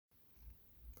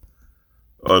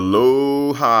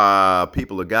Aloha,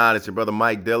 people of God. It's your brother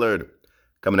Mike Dillard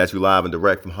coming at you live and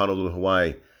direct from Honolulu,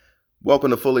 Hawaii. Welcome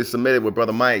to Fully Submitted with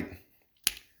Brother Mike.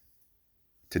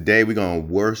 Today we're going to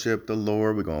worship the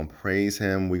Lord. We're going to praise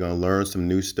Him. We're going to learn some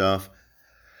new stuff.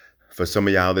 For some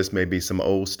of y'all, this may be some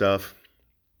old stuff.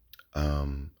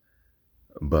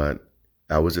 But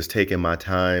I was just taking my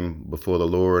time before the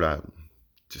Lord. I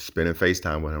just spending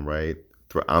FaceTime with Him, right?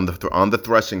 On the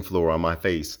threshing floor on my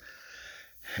face.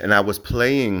 And I was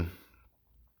told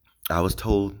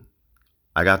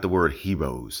I got the word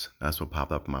heroes. That's what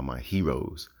popped up in my mind.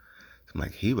 Heroes. I'm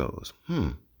like, heroes?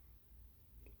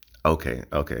 Okay.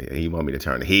 He want me to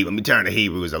turn to Let me turn to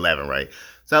Hebrews 11, right?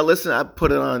 So I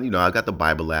put it on, I got the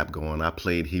Bible app going. I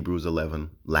played Hebrews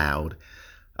 11 loud.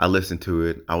 I listened to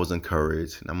it. I was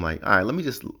encouraged. And I'm like, all right, let me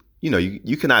just,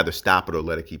 you can either stop it or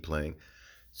let it keep playing.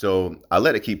 So I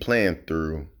let it keep playing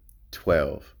through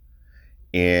 12.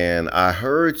 And I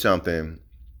heard something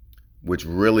which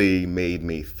really made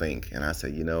me think. And I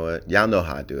said, you know what? Y'all know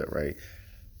how I do it, right?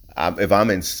 If I'm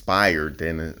inspired,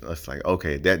 then it's like,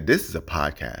 okay, this is a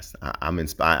podcast. I'm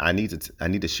inspired. I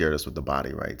need to share this with the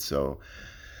body, right? So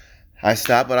I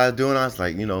stopped what I was doing. I was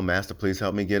like, Master, please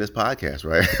help me get this podcast,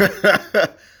 right?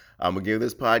 I'm going to give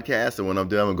this podcast. And when I'm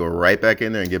done, I'm going to go right back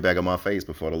in there and get back on my face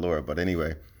before the Lord. But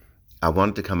anyway, I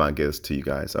wanted to come out and give this to you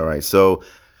guys. All right. So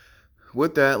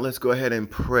with that, let's go ahead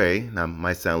and pray. Now, I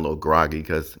might sound a little groggy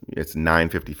because it's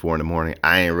 9:54 in the morning.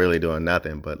 I ain't really doing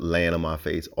nothing but laying on my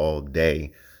face all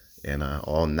day and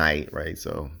all night, right?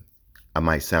 So I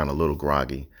might sound a little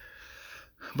groggy,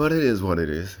 but it is what it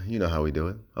is. You know how we do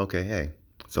it. Okay, hey,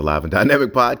 it's a live and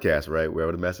dynamic podcast, right?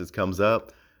 Wherever the message comes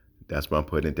up, that's where I'm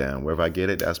putting it down. Wherever I get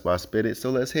it, that's where I spit it.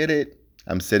 So let's hit it.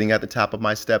 I'm sitting at the top of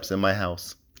my steps in my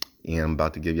house, and I'm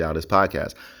about to give y'all this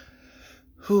podcast.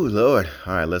 Whew, Lord.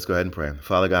 All right, let's go ahead and pray.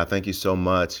 Father God, thank you so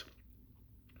much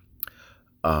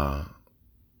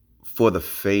for the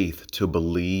faith to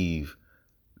believe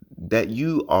that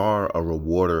you are a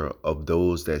rewarder of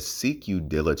those that seek you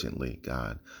diligently,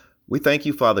 God. We thank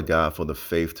you, Father God, for the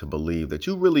faith to believe that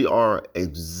you really are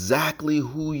exactly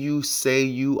who you say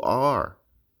you are.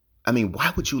 I mean,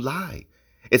 why would you lie?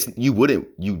 You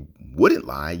wouldn't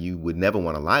lie. You would never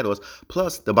want to lie to us.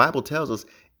 Plus, the Bible tells us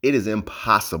it is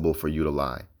impossible for you to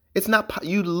lie.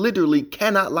 You literally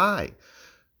cannot lie.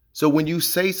 So when you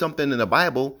say something in the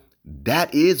Bible,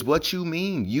 that is what you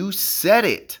mean. You said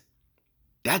it.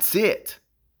 That's it.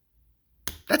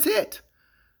 That's it.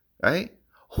 Right?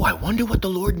 Oh, I wonder what the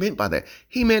Lord meant by that.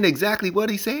 He meant exactly what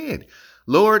he said.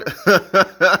 Lord,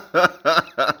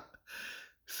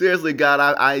 seriously, God,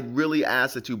 I really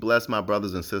ask that you bless my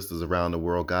brothers and sisters around the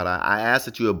world, God. I ask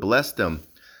that you would bless them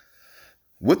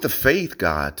with the faith,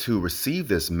 God, to receive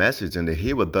this message and to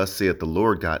hear what thus saith the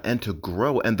Lord, God, and to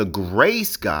grow, and the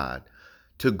grace, God,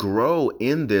 to grow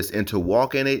in this and to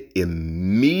walk in it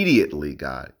immediately,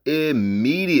 God.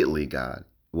 Immediately, God.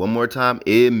 One more time,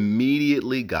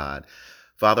 immediately, God.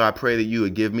 Father, I pray that you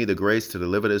would give me the grace to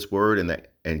deliver this word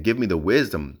and give me the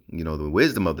wisdom, the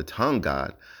wisdom of the tongue,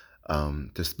 God,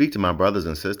 to speak to my brothers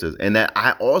and sisters, and that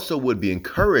I also would be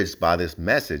encouraged by this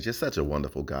message. It's such a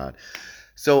wonderful God.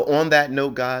 So on that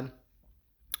note, God,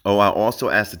 I also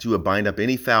ask that you would bind up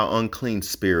any foul, unclean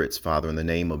spirits, Father, in the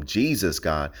name of Jesus,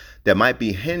 God, that might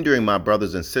be hindering my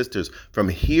brothers and sisters from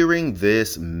hearing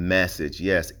this message.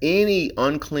 Yes, any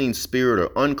unclean spirit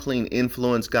or unclean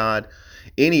influence, God,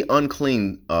 any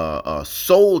unclean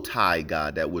soul tie,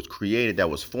 God, that was created,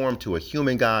 that was formed to a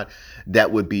human, God,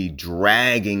 that would be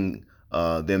dragging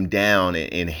them down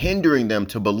and hindering them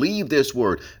to believe this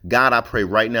word. God, I pray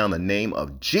right now in the name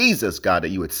of Jesus, God,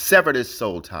 that you would sever this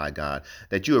soul tie, God,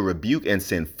 that you would rebuke and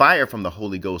send fire from the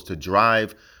Holy Ghost to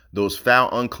drive those foul,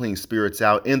 unclean spirits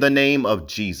out in the name of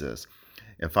Jesus.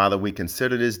 And Father, we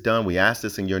consider this done. We ask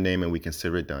this in your name and we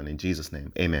consider it done. In Jesus'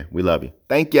 name, amen. We love you.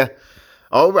 Thank you.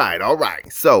 All right.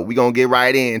 So we're going to get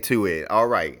right into it. All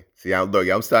right. See, I'm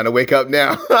starting to wake up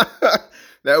now.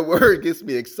 That word gets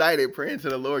me excited. Praying to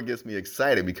the Lord gets me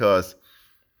excited because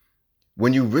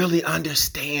when you really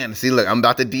understand, see, look, I'm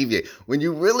about to deviate. When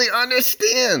you really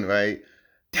understand, right,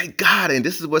 that God, and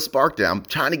this is what sparked it. I'm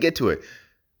trying to get to it.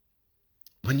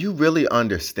 When you really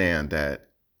understand that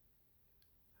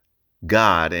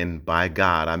God, and by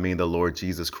God, I mean the Lord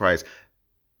Jesus Christ,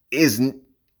 God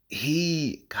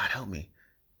help me.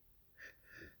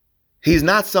 He's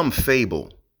not some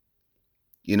fable.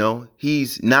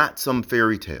 He's not some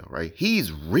fairy tale, right?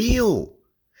 He's real.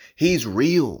 He's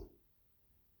real,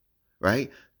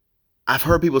 right? I've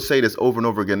heard people say this over and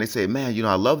over again. They say, man,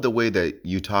 I love the way that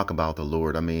you talk about the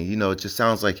Lord. I mean, it just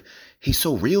sounds like he's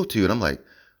so real to you. And I'm like,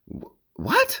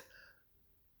 what?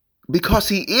 Because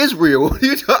he is real. What are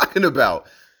you talking about?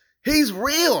 He's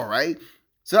real, right?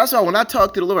 So that's why when I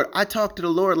talk to the Lord, I talk to the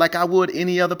Lord like I would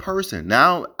any other person.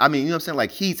 Now, I mean, you know what I'm saying?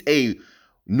 Like he's a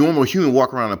normal human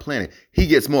walking around the planet. He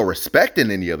gets more respect than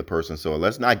any other person. So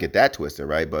let's not get that twisted,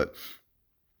 right? But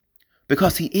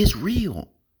because he is real.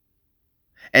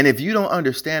 And if you don't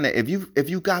understand it, if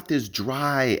you got this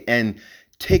dry and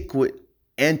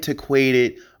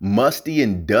antiquated, musty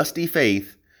and dusty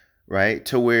faith, right,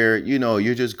 to where,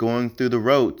 you're just going through the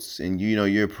rotes and,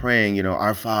 you're praying,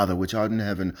 our Father, which art in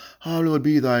heaven, hallowed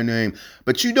be thy name.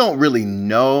 But you don't really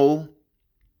know.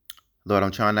 Lord,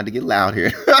 I'm trying not to get loud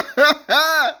here.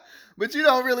 But you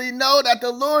don't really know that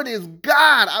the Lord is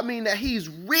God. I mean, that he's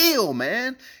real,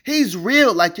 man. He's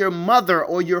real like your mother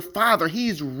or your father.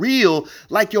 He's real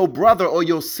like your brother or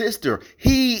your sister.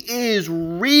 He is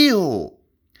real.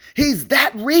 He's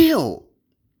that real.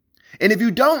 And if you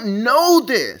don't know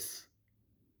this,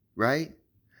 right,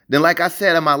 then like I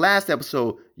said in my last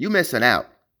episode, you're missing out,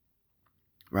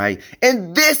 right?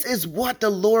 And this is what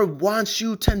the Lord wants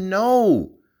you to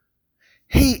know.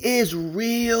 He is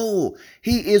real.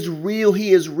 He is real.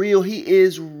 He is real. He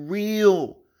is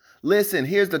real. Listen,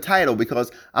 here's the title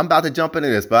because I'm about to jump into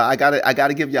this, but I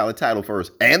gotta give y'all the title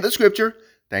first and the scripture.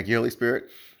 Thank you, Holy Spirit.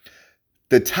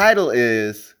 The title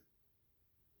is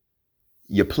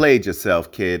You Played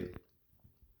Yourself, Kid.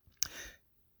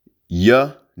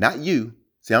 Not you.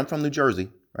 See, I'm from New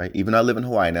Jersey, right? Even though I live in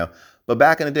Hawaii now. But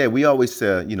back in the day, we always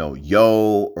said,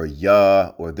 yo or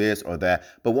ya or this or that.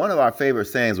 But one of our favorite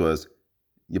sayings was,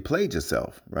 you played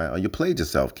yourself, right? Or you played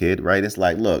yourself, kid, right? It's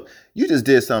like, look, you just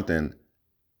did something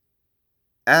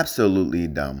absolutely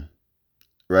dumb,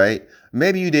 right?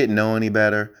 Maybe you didn't know any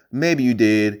better. Maybe you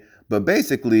did. But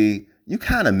basically, you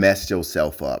kind of messed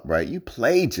yourself up, right? You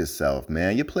played yourself,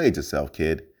 man. You played yourself,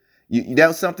 kid. That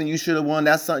was something you should have won.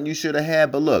 That's something you should have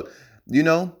had. But look, you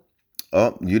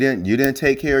didn't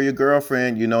take care of your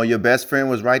girlfriend. Your best friend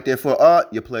was right there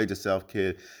you played yourself,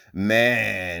 kid.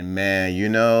 Man,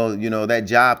 that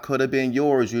job could have been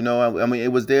yours. I mean,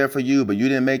 it was there for you, but you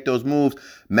didn't make those moves.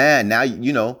 Man,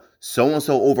 now,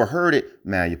 so-and-so overheard it.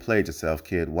 Man, you played yourself,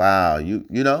 kid. Wow.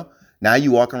 Now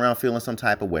you walking around feeling some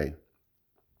type of way,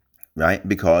 right?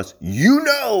 Because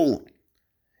in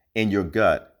your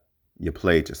gut, you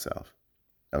played yourself.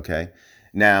 Okay.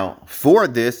 Now, for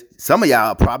this, some of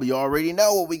y'all probably already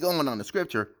know what we going on the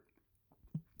scripture.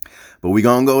 But we're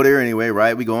going to go there anyway,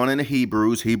 right? We're going into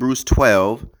Hebrews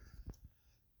 12.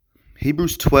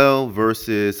 Hebrews 12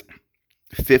 verses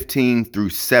 15 through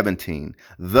 17.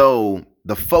 Though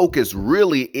the focus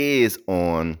really is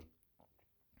on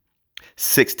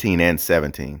 16 and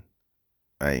 17,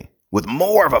 right? With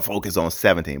more of a focus on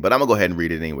 17. But I'm going to go ahead and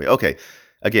read it anyway. Okay.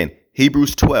 Again,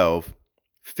 Hebrews 12,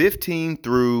 15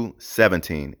 through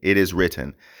 17. It is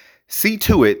written, see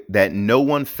to it that no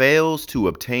one fails to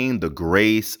obtain the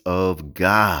grace of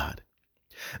God,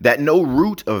 that no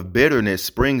root of bitterness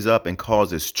springs up and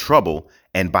causes trouble,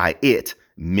 and by it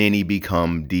many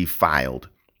become defiled.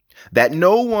 That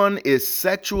no one is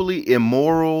sexually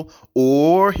immoral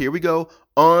or, here we go,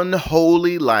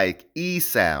 unholy like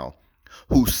Esau,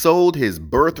 who sold his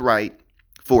birthright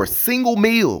for a single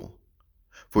meal.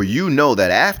 For you know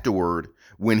that afterward,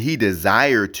 when he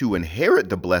desired to inherit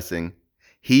the blessing,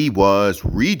 he was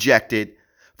rejected,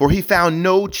 for he found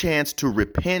no chance to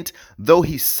repent, though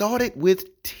he sought it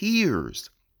with tears.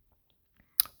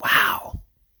 Wow.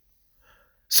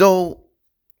 So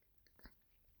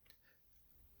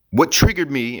what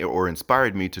triggered me or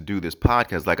inspired me to do this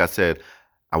podcast, like I said,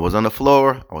 I was on the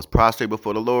floor, I was prostrate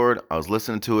before the Lord, I was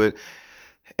listening to it,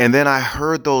 and then I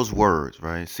heard those words,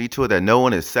 right? See to it that no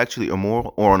one is sexually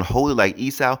immoral or unholy like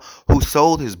Esau, who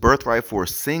sold his birthright for a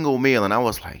single meal. And I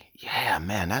was like, yeah,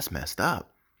 man, that's messed up,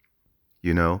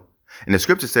 And the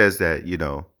scripture says that,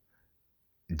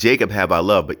 Jacob have I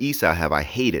loved, but Esau have I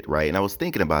hated, right? And I was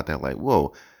thinking about that like,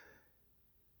 whoa,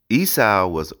 Esau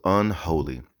was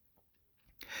unholy.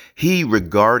 He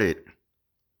regarded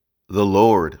the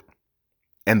Lord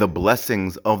and the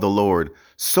blessings of the Lord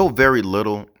so very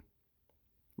little.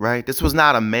 Right? This was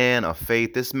not a man of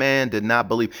faith. This man did not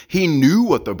believe. He knew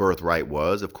what the birthright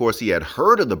was. Of course, he had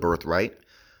heard of the birthright.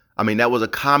 I mean, that was a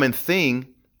common thing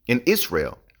in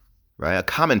Israel, right? A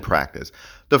common practice.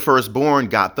 The firstborn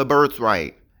got the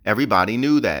birthright. Everybody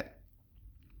knew that.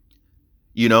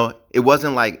 It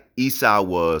wasn't like Esau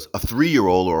was a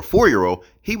 3-year-old or a 4-year-old.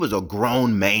 He was a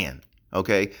grown man,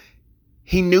 okay?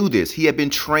 He knew this. He had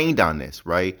been trained on this,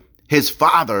 right? His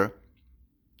father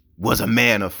was a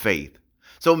man of faith.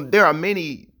 So there are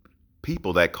many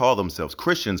people that call themselves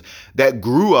Christians that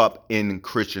grew up in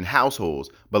Christian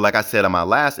households. But like I said on my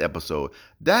last episode,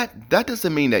 that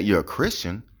doesn't mean that you're a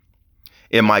Christian.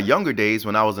 In my younger days,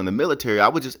 when I was in the military, I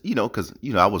would just, because,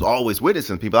 I was always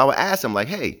witnessing people. I would ask them like,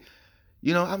 hey,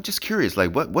 I'm just curious,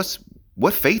 like,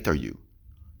 what faith are you?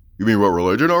 You mean what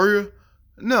religion are you?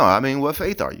 No, I mean, what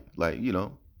faith are you? Like,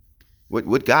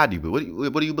 what God do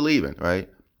you, what do you believe in, right?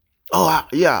 Oh,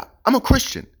 yeah, I'm a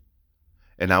Christian.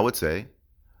 And I would say,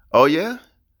 oh, yeah?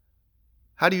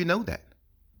 How do you know that?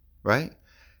 Right?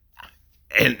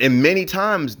 And many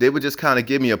times they would just kind of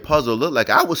give me a puzzled look, like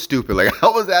I was stupid, like I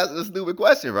was asking a stupid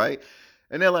question, right?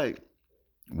 And they're like,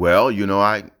 well,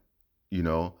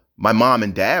 my mom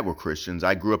and dad were Christians.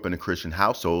 I grew up in a Christian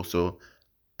household, so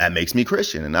that makes me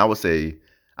Christian. And I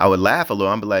would laugh a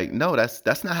little. I'd be like, no,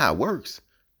 that's not how it works.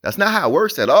 That's not how it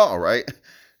works at all, right?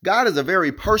 God is a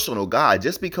very personal God.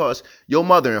 Just because your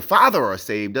mother and father are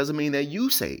saved doesn't mean that you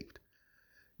saved.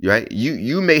 Right?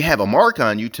 You may have a mark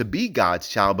on you to be God's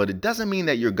child, but it doesn't mean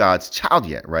that you're God's child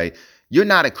yet, right? You're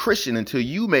not a Christian until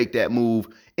you make that move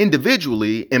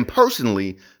individually and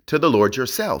personally to the Lord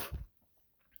yourself,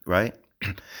 right?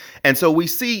 And so we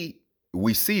see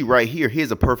right here, here's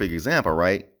a perfect example,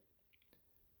 right?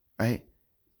 Right?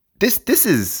 This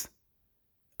is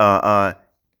Esau.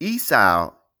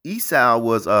 Esau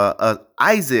was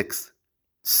Isaac's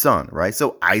son, right?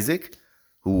 So Isaac,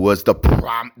 who was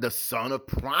the son of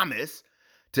promise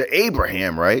to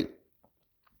Abraham, right?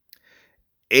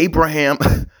 Abraham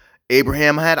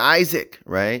had Isaac,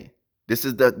 right? This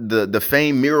is the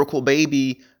famed miracle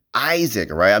baby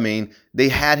Isaac, right? I mean, they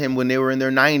had him when they were in their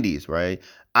 90s, right?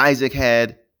 Isaac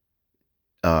had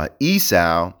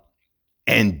Esau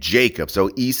and Jacob. So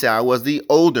Esau was the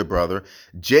older brother.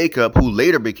 Jacob, who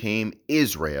later became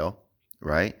Israel,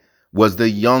 right, was the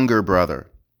younger brother.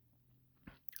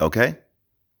 Okay?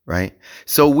 Right?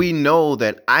 So we know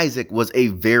that Isaac was a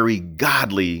very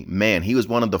godly man. He was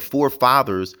one of the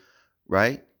forefathers,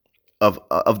 right,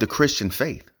 of the Christian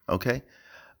faith. Okay?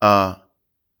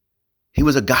 He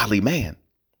was a godly man,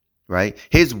 right?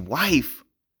 His wife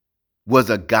was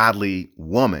a godly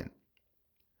woman.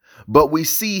 But we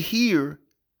see here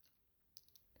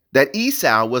that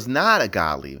Esau was not a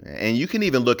godly man. And you can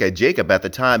even look at Jacob at the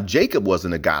time. Jacob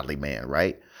wasn't a godly man,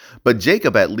 right? But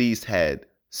Jacob at least had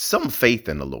some faith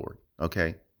in the Lord,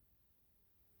 okay?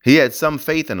 He had some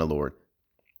faith in the Lord,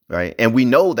 right? And we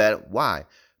know that. Why?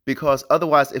 Because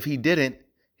otherwise, if he didn't,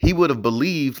 he would have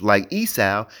believed like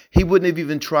Esau. He wouldn't have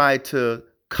even tried to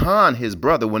con his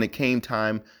brother when it came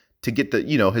time to get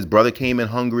his brother came in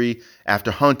hungry after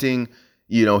hunting.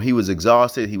 He was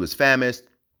exhausted. He was famished.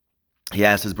 He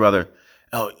asked his brother,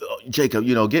 oh Jacob,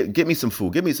 get me some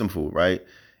food. Give me some food, right?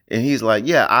 And he's like,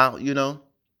 yeah,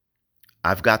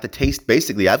 I've got the taste.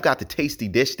 Basically, I've got the tasty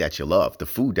dish that you love, the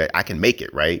food that I can make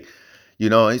it, right?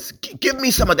 It's give me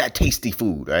some of that tasty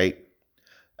food, right?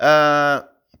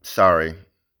 Sorry.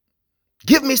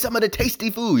 Give me some of the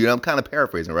tasty food. I'm kind of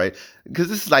paraphrasing, right? Because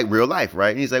this is like real life, right?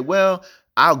 And he's like, well,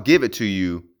 I'll give it to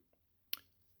you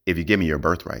if you give me your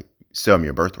birthright. Sell me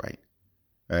your birthright,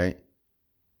 right?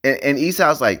 And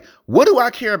Esau's like, what do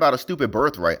I care about a stupid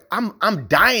birthright? I'm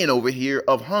dying over here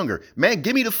of hunger. Man,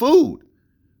 give me the food,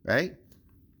 right?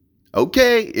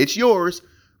 Okay, it's yours,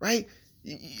 right?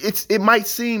 It might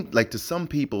seem like to some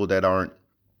people that aren't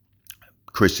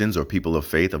Christians or people of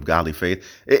faith, of godly faith,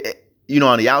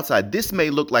 on the outside, this may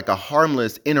look like a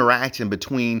harmless interaction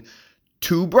between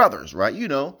two brothers, right?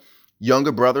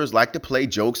 Younger brothers like to play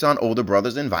jokes on older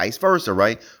brothers and vice versa,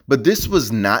 right? But this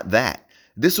was not that.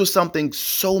 This was something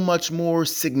so much more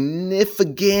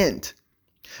significant.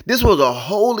 This was a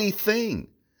holy thing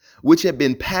which had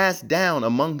been passed down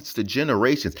amongst the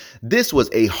generations. This was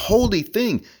a holy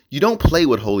thing. You don't play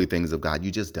with holy things of God.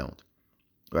 You just don't.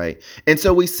 Right. And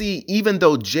so we see, even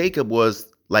though Jacob was,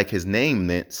 like his name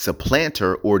meant,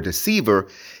 supplanter or deceiver,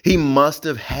 he must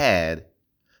have had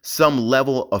some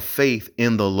level of faith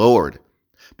in the Lord,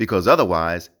 because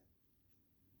otherwise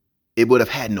it would have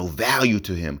had no value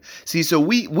to him. See, so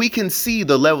we can see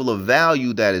the level of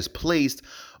value that is placed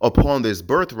upon this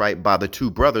birthright by the two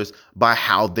brothers by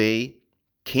how they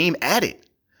came at it.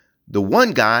 The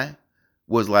one guy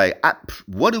was like,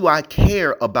 what do I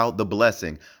care about the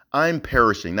blessing? I'm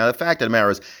perishing. Now, the fact of the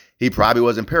matter is, he probably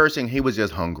wasn't perishing. He was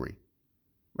just hungry,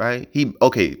 right? He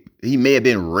may have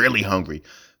been really hungry,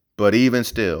 but even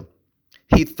still,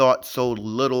 he thought so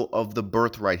little of the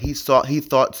birthright. He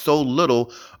thought so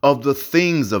little of the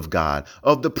things of God,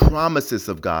 of the promises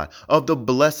of God, of the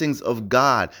blessings of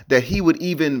God, that he would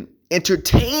even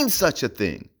entertain such a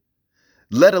thing,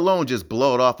 let alone just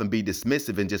blow it off and be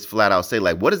dismissive and just flat out say,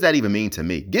 like, what does that even mean to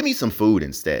me? Give me some food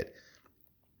instead.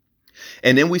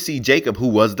 And then we see Jacob, who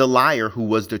was the liar, who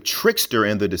was the trickster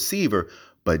and the deceiver,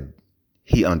 but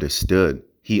he understood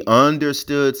He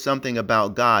understood something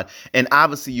about God. And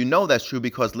obviously, you know that's true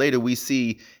because later we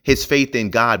see his faith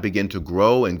in God begin to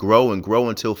grow and grow and grow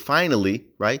until finally,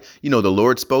 right? You know, the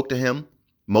Lord spoke to him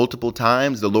multiple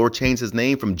times. The Lord changed his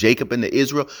name from Jacob into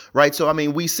Israel, right? So, I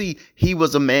mean, we see he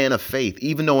was a man of faith,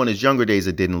 even though in his younger days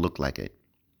it didn't look like it,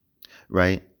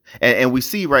 right? And we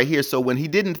see right here, so when he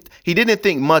didn't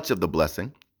think much of the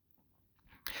blessing.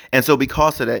 And so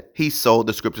because of that,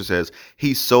 the scripture says,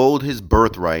 he sold his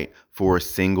birthright for a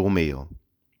single meal.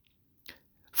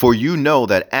 For you know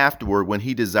that afterward, when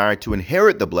he desired to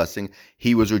inherit the blessing,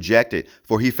 he was rejected,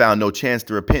 for he found no chance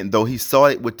to repent, though he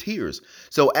sought it with tears.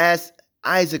 So as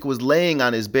Isaac was laying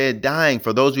on his bed dying,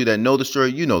 for those of you that know the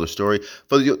story, you know the story.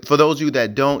 For those of you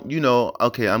that don't, you know,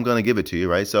 okay, I'm going to give it to you,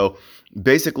 right? So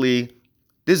basically,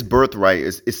 this birthright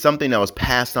is something that was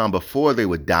passed on before they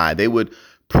would die. They would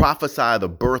prophesy the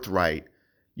birthright.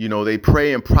 You know, they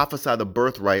pray and prophesy the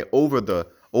birthright over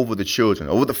the children,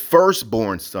 over the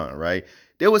firstborn son, right?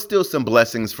 There was still some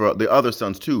blessings for the other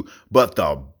sons too, but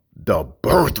the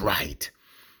birthright,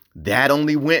 that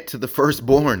only went to the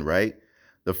firstborn, right?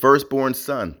 The firstborn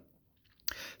son.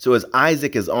 So as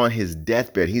Isaac is on his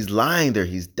deathbed, he's lying there,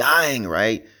 he's dying,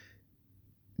 right?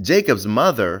 Jacob's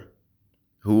mother,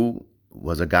 who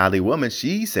was a godly woman,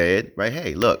 she said, right,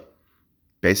 hey, look,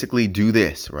 basically do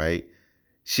this, right?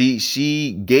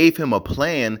 She gave him a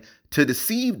plan to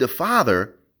deceive the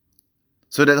father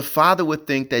so that the father would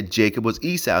think that Jacob was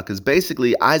Esau, because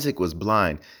basically Isaac was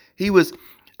blind.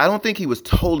 I don't think he was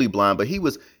totally blind, but he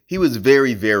was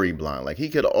very, very blind. Like he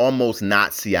could almost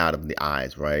not see out of the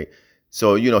eyes, right?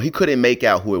 So, you know, he couldn't make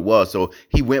out who it was. So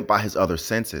he went by his other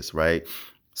senses, right?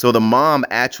 So the mom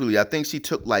actually, I think she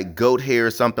took like goat hair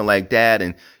or something like that.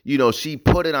 And, you know, she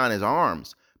put it on his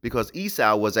arms because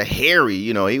Esau was a hairy,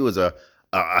 you know, he was a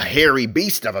hairy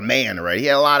beast of a man, right? He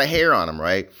had a lot of hair on him,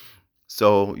 right?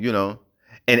 So, you know,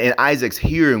 and Isaac's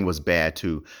hearing was bad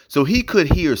too. So he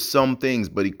could hear some things,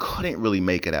 but he couldn't really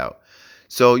make it out.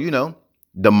 So, you know,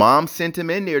 the mom sent him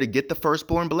in there to get the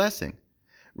firstborn blessing,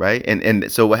 right?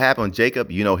 And so what happened,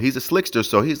 Jacob, you know, he's a slickster.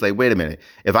 So he's like, wait a minute.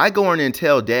 If I go in and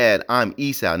tell dad I'm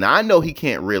Esau, now I know he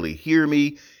can't really hear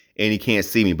me and he can't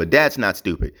see me, but dad's not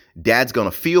stupid. Dad's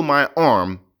going to feel my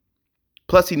arm.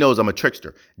 Plus he knows I'm a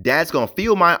trickster. Dad's going to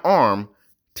feel my arm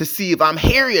to see if I'm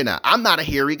hairy or not. I'm not a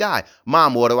hairy guy.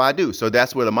 Mom, what do I do? So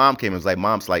that's where the mom came. It was like,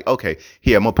 mom's like, okay,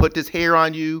 here, I'm going to put this hair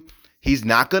on you. He's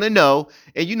not going to know.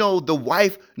 And you know, the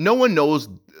wife, no one knows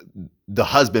the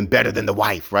husband better than the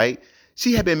wife, right?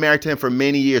 She had been married to him for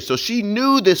many years. So she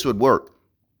knew this would work.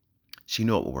 She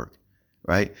knew it would work,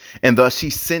 right? And thus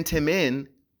she sent him in,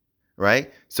 right?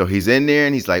 So he's in there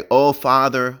and he's like, oh,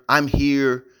 Father, I'm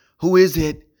here. Who is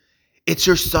it? It's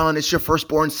your son. It's your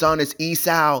firstborn son. It's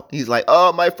Esau. He's like,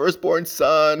 oh, my firstborn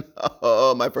son.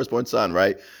 Oh, my firstborn son,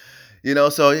 right? You know,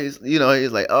 so he's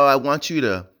like, oh, I want you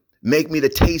to make me the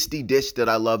tasty dish that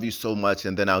I love you so much,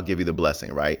 and then I'll give you the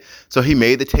blessing, right? So he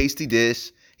made the tasty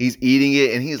dish. He's eating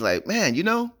it, and he's like, man, you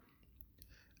know,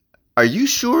 are you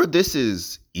sure this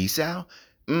is Esau?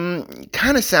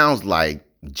 Kind of sounds like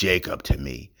Jacob to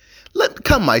me.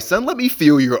 Come, my son, let me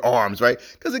feel your arms, right?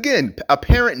 Because again, a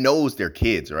parent knows their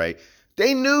kids, right?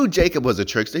 They knew Jacob was a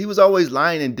trickster. He was always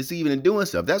lying and deceiving and doing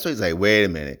stuff. That's why he's like, wait a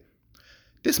minute.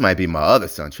 This might be my other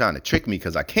son trying to trick me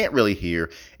because I can't really hear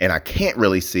and I can't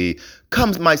really see.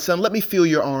 Come, my son, let me feel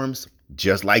your arms.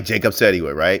 Just like Jacob said he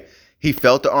would, right? He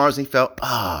felt the arms. He felt,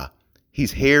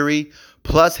 he's hairy.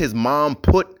 Plus his mom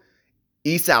put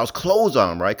Esau's clothes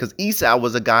on him, right? Because Esau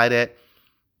was a guy that,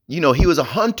 you know, he was a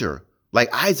hunter like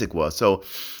Isaac was. So,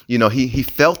 you know, he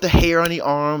felt the hair on the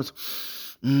arms.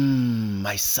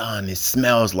 My son, it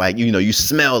smells like, you know, you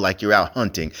smell like you're out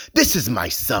hunting. This is my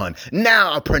son.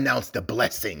 Now I'll pronounce the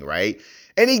blessing, right?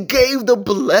 And he gave the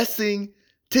blessing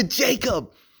to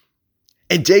Jacob.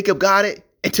 And Jacob got it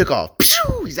and took off.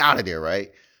 He's out of there,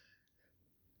 right?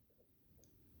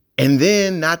 And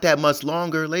then not that much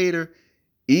longer later,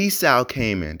 Esau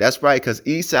came in. That's right, because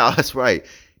Esau, that's right.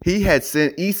 He had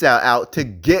sent Esau out to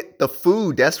get the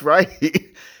food. That's right.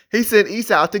 He sent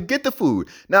Esau out to get the food.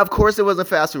 Now, of course, it wasn't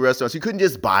fast food restaurants. You couldn't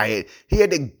just buy it. He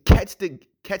had to catch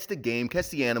the game, catch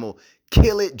the animal,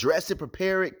 kill it, dress it,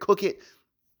 prepare it, cook it.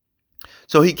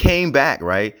 So he came back,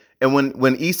 right? And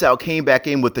when Esau came back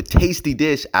in with the tasty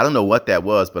dish, I don't know what that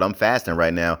was, but I'm fasting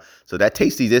right now. So that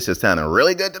tasty dish is sounding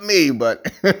really good to me,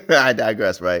 but I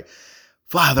digress, right?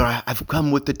 Father, I've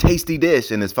come with the tasty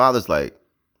dish. And his father's like,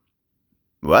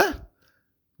 what?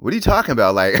 What are you talking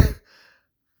about? Like,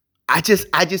 you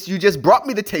just brought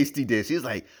me the tasty dish. He's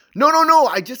like, no.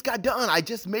 I just got done. I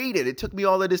just made it. It took me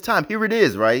all of this time. Here it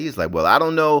is, right? He's like, well, I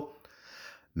don't know.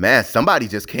 man, somebody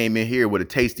just came in here with a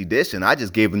tasty dish and I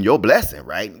just gave them your blessing,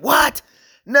 right? What?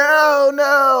 No,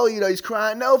 no. He's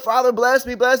crying, no, Father, bless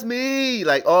me, bless me.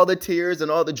 Like all the tears and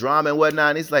all the drama and whatnot.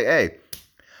 And he's like, hey,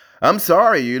 I'm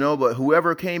sorry, but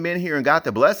whoever came in here and got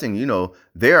the blessing,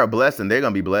 they're a blessing. They're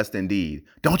going to be blessed indeed.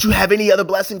 Don't you have any other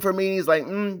blessing for me? He's like,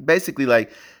 basically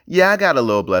like, yeah, I got a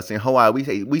little blessing.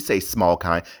 Hawaii, we say small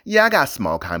kind. Yeah, I got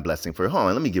small kind blessing for you. Hold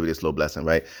on, let me give you this little blessing,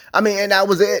 right? I mean, and that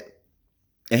was it.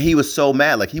 And he was so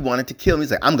mad, like he wanted to kill him. He's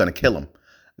like, I'm going to kill him.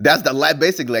 That's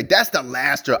basically like, that's the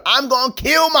last straw. I'm going to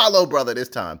kill my little brother this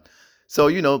time. So,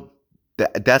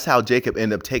 that's how Jacob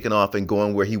ended up taking off and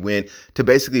going where he went to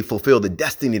basically fulfill the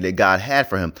destiny that God had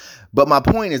for him. But my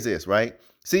point is this, right?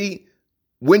 See,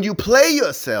 when you play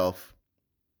yourself,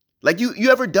 like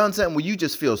you ever done something where you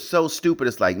just feel so stupid?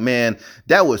 It's like, man,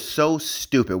 that was so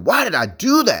stupid. Why did I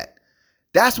do that?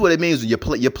 That's what it means when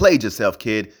you played yourself,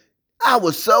 kid. I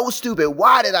was so stupid.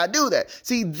 Why did I do that?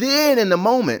 See, then in the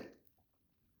moment,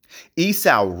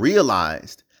 Esau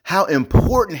realized how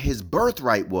important his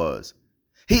birthright was.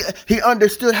 He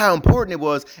understood how important it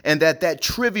was, and that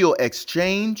trivial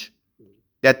exchange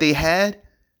that they had,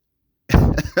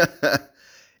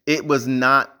 it was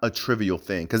not a trivial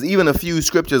thing. Because even a few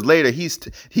scriptures later,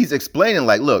 he's explaining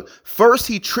like, look, first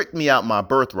he tricked me out my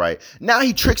birthright. Now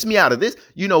he tricks me out of this,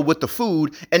 with the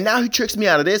food. And now he tricks me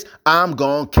out of this. I'm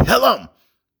going to kill him.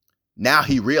 Now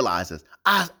he realizes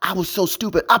I was so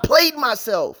stupid. I played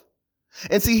myself.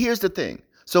 And see, here's the thing.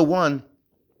 So one,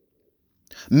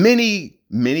 many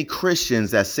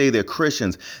Christians that say they're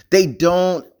Christians, they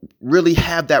don't really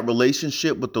have that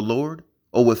relationship with the Lord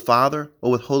or with Father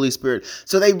or with Holy Spirit.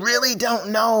 So they really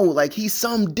don't know, like he's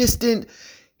some distant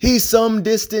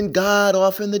God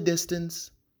off in the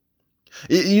distance,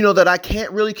 that I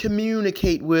can't really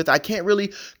communicate with. I can't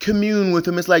really commune with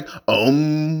him. It's like, but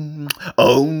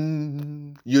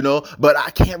I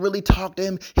can't really talk to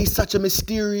him. He's such a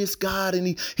mysterious God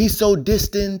and he's so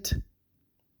distant.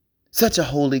 Such a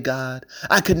holy God.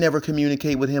 I could never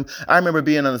communicate with him. I remember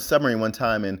being on a submarine one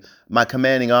time and my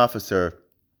commanding officer,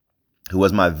 who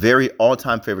was my very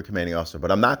all-time favorite commanding officer,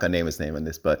 but I'm not going to name his name in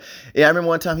this, but yeah, I remember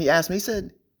one time he asked me, he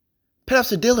said, Petty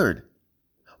Officer Dillard,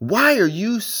 why are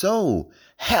you so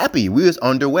happy? We was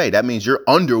underway. That means you're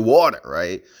underwater,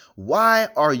 right? Why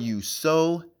are you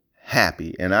so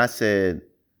happy? And I said,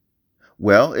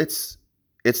 well, it's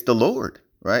the Lord,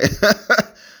 right?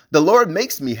 The Lord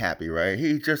makes me happy, right?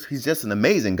 He's just an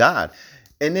amazing God.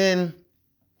 And then,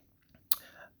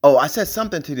 I said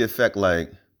something to the effect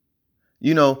like,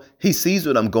 he sees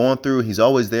what I'm going through. He's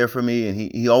always there for me and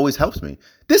he always helps me.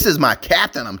 This is my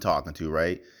captain I'm talking to,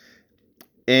 right?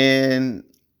 And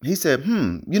he said,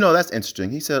 that's interesting.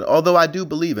 He said, although I do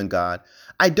believe in God,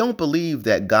 I don't believe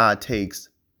that God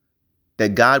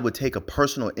would take a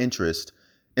personal interest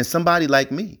in somebody like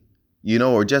me.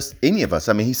 Or just any of us.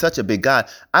 I mean, he's such a big God.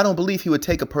 I don't believe he would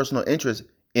take a personal interest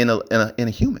in a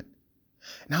human.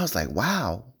 And I was like,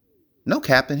 wow, no,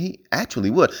 Captain, he actually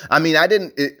would. I mean,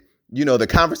 the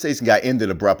conversation got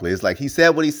ended abruptly. It's like he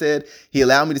said what he said. He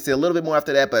allowed me to say a little bit more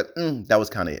after that, but that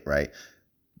was kind of it, right?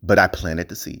 But I planted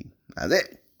the seed. That's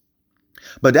it.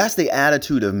 But that's the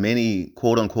attitude of many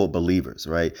quote unquote believers,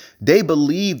 right? They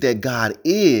believe that God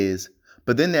is.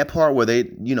 But then that part where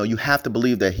you have to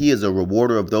believe that he is a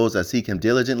rewarder of those that seek him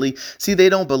diligently. See, they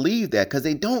don't believe that because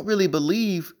they don't really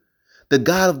believe the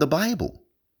God of the Bible,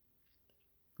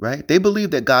 right? They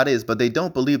believe that God is, but they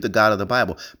don't believe the God of the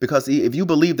Bible. Because if you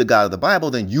believe the God of the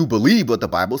Bible, then you believe what the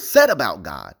Bible said about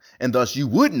God. And thus you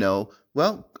would know,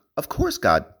 well, of course,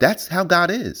 God, that's how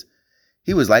God is.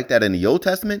 He was like that in the Old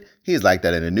Testament. He is like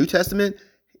that in the New Testament.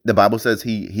 The Bible says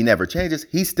he never changes.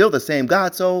 He's still the same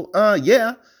God. So,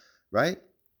 yeah. Right?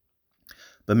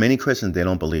 But many Christians, they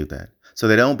don't believe that. So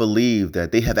they don't believe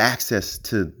that they have access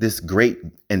to this great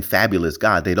and fabulous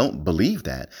God. They don't believe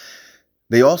that.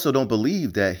 They also don't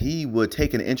believe that he would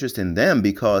take an interest in them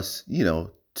because,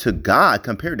 to God,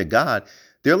 compared to God,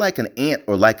 they're like an ant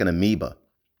or like an amoeba.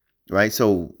 Right?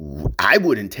 So I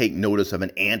wouldn't take notice of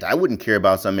an ant. I wouldn't care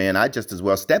about some ant. I'd just as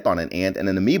well step on an ant and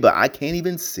an amoeba I can't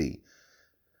even see.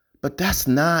 But that's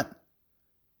not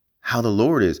how the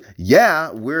Lord is.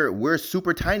 Yeah, we're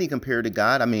super tiny compared to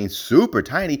God. I mean, super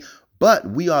tiny, but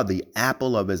we are the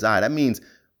apple of his eye. That means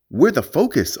we're the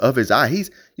focus of his eye.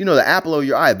 He's, the apple of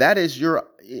your eye. That is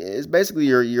it's basically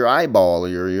your eyeball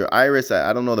or your iris.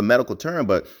 I don't know the medical term,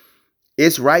 but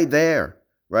it's right there,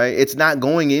 right? It's not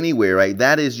going anywhere, right?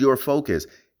 That is your focus.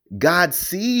 God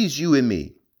sees you and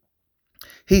me.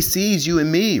 He sees you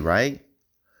and me, right?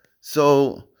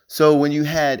 So when you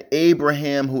had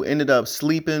Abraham who ended up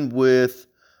sleeping with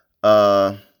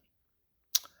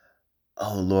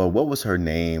oh Lord, what was her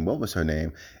name? What was her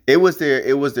name? It was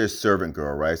their servant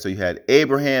girl, right? So you had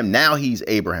Abraham. Now he's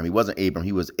Abraham. He wasn't Abram.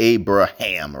 He was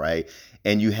Abraham, right?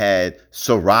 And you had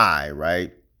Sarai,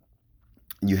 right?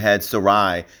 You had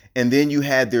Sarai, and then you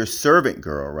had their servant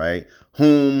girl, right?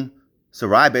 Whom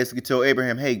Sarai basically told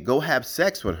Abraham, hey, go have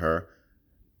sex with her.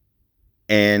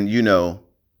 And,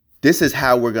 this is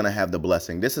how we're going to have the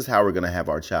blessing. This is how we're going to have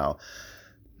our child.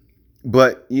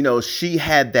 But, she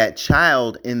had that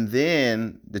child, and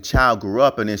then the child grew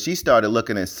up, and then she started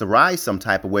looking at Sarai some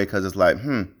type of way because it's like,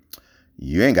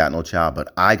 you ain't got no child,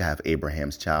 but I have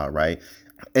Abraham's child, right?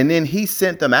 And then he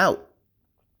sent them out,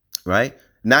 right?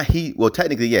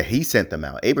 Technically, yeah, he sent them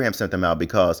out. Abraham sent them out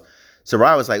because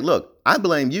Sarai was like, look, I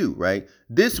blame you, right?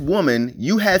 This woman,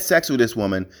 you had sex with this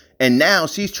woman, and now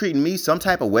she's treating me some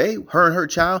type of way, her and her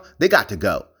child, they got to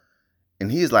go.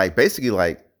 And he's like, basically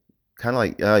like, kind of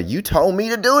like, you told me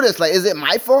to do this. Like, is it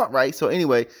my fault, right? So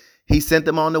anyway, he sent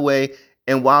them on the way.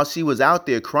 And while she was out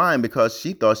there crying because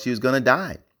she thought she was going to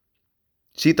die,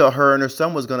 she thought her and her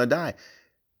son was going to die.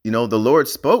 The Lord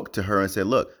spoke to her and said,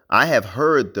 look, I have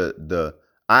heard the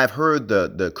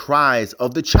cries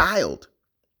of the child,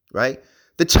 right?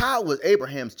 The child was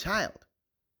Abraham's child,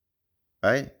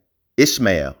 right?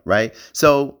 Ishmael, right?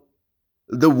 So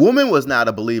the woman was not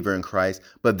a believer in Christ,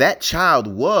 but that child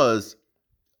was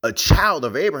a child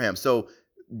of Abraham. So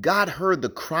God heard the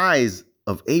cries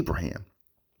of Abraham,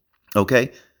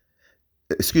 okay?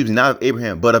 Excuse me, not of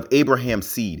Abraham, but of Abraham's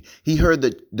seed. He heard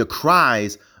the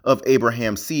cries of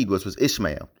Abraham's seed, which was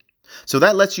Ishmael. So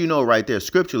that lets you know right there,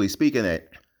 scripturally speaking, that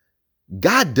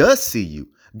God does see you.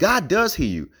 God does hear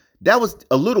you. That was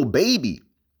a little baby,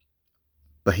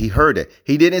 but he heard it.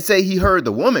 He didn't say he heard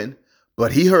the woman,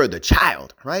 but he heard the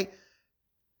child, right?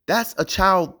 That's a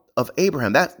child of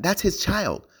Abraham. That's his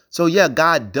child. So yeah,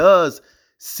 God does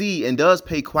see and does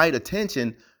pay quite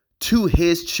attention to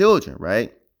his children,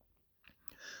 right?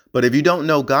 But if you don't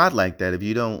know God like that, if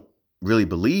you don't really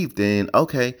believe, then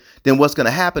what's going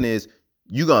to happen is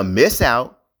you're going to miss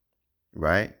out,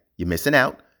 right? You're missing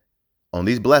out on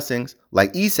these blessings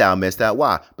like Esau missed out.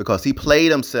 Why? Because he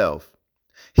played himself.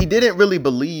 He didn't really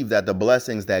believe that the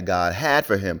blessings that God had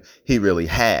for him, he really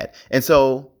had. And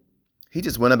so he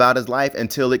just went about his life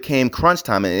until it came crunch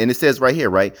time. And it says right here,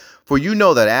 right? For you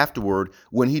know that afterward,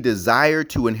 when he desired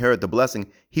to inherit the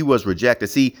blessing, he was rejected.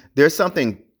 See, there's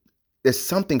something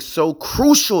so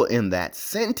crucial in that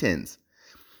sentence.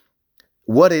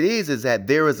 What it is that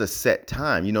there is a set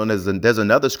time. There's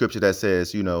another scripture that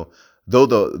says,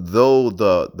 though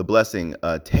the blessing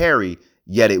tarry,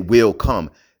 yet it will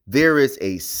come. There is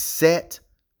a set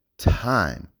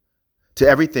time. To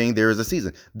everything, there is a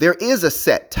season. There is a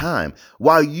set time.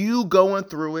 While you going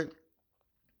through it,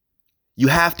 you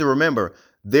have to remember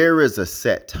there is a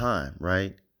set time,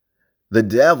 right? The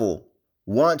devil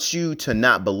wants you to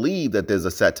not believe that there's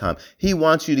a set time. He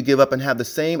wants you to give up and have the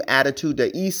same attitude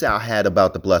that Esau had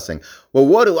about the blessing. Well,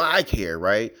 what do I care,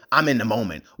 right? I'm in the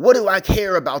moment. What do I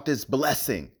care about this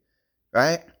blessing,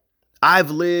 right?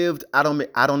 I've lived, I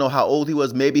don't know how old he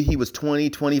was. Maybe he was 20,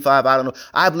 25. I don't know.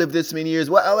 I've lived this many years.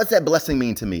 What's that blessing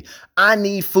mean to me? I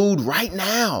need food right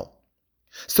now.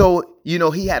 So,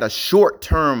 he had a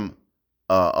short-term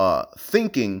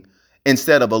thinking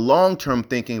instead of a long-term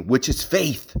thinking, which is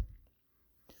faith.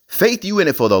 Faith, you in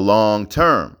it for the long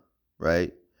term,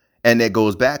 right? And that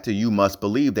goes back to you must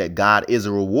believe that God is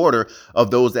a rewarder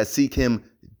of those that seek him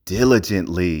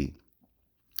diligently.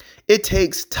 It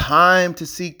takes time to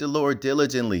seek the Lord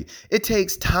diligently. It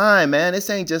takes time, man. This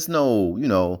ain't just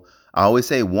I always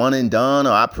say one and done,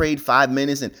 or I prayed 5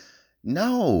 minutes. And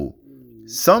no,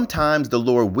 sometimes the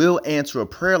Lord will answer a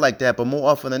prayer like that. But more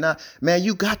often than not, man,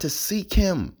 you got to seek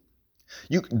him.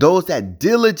 Those that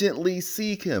diligently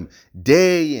seek him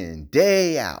day in,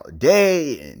 day out,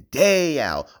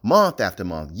 month after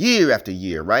month, year after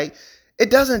year, right?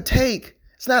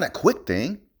 It's not a quick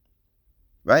thing.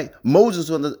 Right? Moses,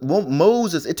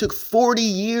 it took 40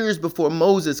 years before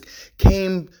Moses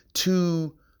came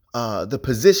to the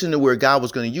position where God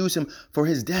was going to use him for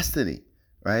his destiny.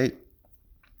 Right?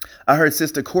 I heard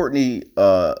Sister Courtney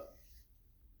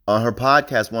on her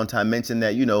podcast one time mention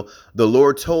that, the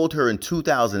Lord told her in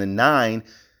 2009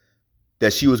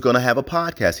 that she was going to have a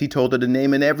podcast. He told her the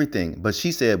name and everything. But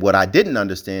she said, what I didn't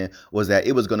understand was that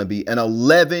it was going to be an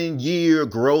 11-year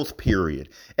growth period,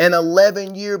 an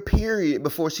 11-year period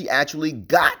before she actually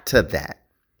got to that.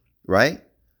 Right?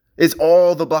 It's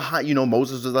all the behind,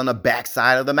 Moses was on the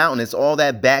backside of the mountain. It's all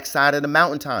that backside of the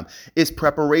mountain time. It's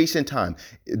preparation time.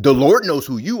 The Lord knows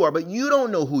who you are, but you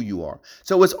don't know who you are.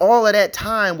 So it's all of that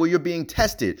time where you're being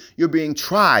tested. You're being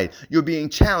tried. You're being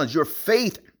challenged. Your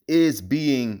faith is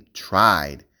being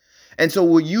tried. And so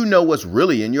will you know what's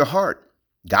really in your heart?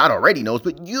 God already knows,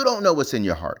 but you don't know what's in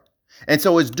your heart. And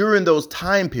so it's during those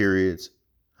time periods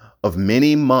of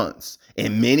many months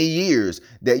and many years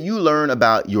that you learn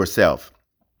about yourself.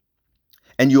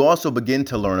 And you also begin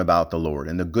to learn about the Lord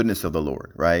and the goodness of the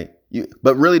Lord, right?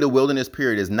 But really, the wilderness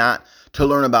period is not to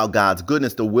learn about God's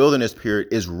goodness. The wilderness period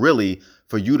is really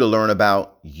for you to learn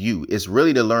about you. It's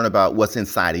really to learn about what's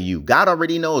inside of you. God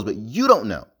already knows, but you don't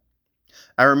know.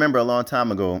 I remember a long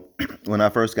time ago when I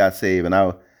first got saved, and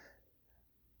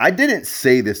I didn't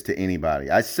say this to anybody.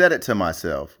 I said it to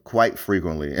myself quite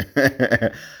frequently.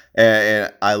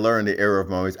 and I learned the error of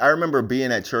my ways. I remember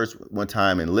being at church one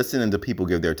time and listening to people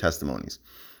give their testimonies.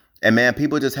 And man,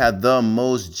 people just have the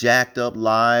most jacked up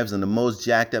lives and the most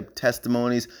jacked up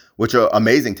testimonies, which are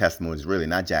amazing testimonies, really,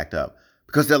 not jacked up,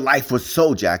 because their life was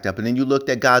so jacked up. And then you looked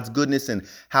at God's goodness and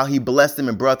how he blessed them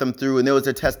and brought them through. And there was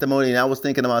their testimony. And I was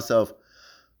thinking to myself,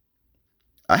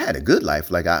 I had a good life.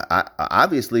 Like I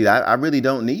obviously really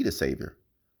don't need a savior.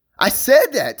 I said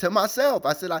that to myself.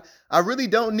 I said, I really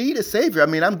don't need a savior. I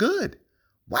mean, I'm good.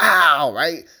 Wow.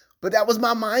 Right. But that was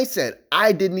my mindset.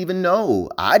 I didn't even know.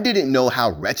 I didn't know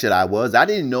how wretched I was. I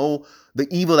didn't know the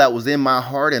evil that was in my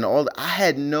heart and all. I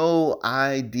had no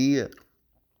idea.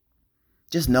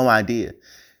 Just no idea.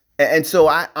 And so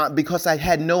because I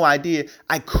had no idea,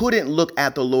 I couldn't look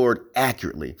at the Lord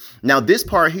accurately. Now, this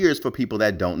part here is for people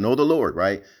that don't know the Lord,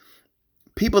 right?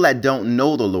 People that don't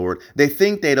know the Lord, they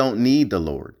think they don't need the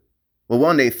Lord. Well,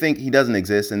 one, they think he doesn't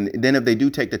exist. And then if they do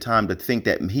take the time to think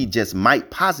that he just might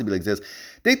possibly exist,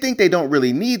 they think they don't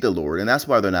really need the Lord. And that's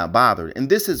why they're not bothered. And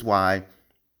this is why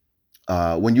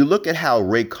when you look at how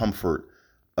Ray Comfort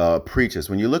preaches,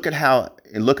 when you look at how,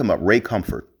 and look him up, Ray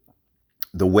Comfort,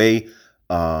 the way,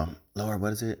 Lord,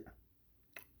 what is it?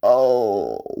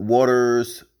 Oh,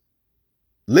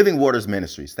 Living Waters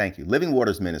Ministries. Thank you. Living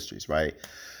Waters Ministries, right?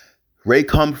 Ray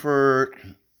Comfort,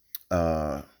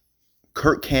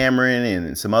 Kirk Cameron,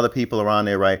 and some other people around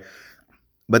there, right?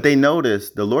 But they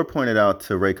noticed, the Lord pointed out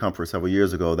to Ray Comfort several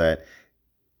years ago that,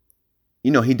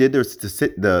 he did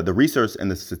the research and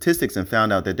the statistics and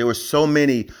found out that there were so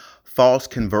many false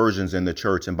conversions in the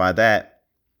church. And by that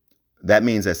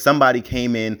means that somebody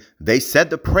came in, they said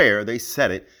the prayer, they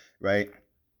said it, right?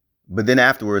 But then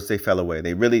afterwards they fell away.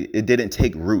 It didn't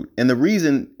take root. And the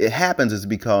reason it happens is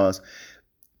because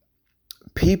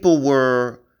people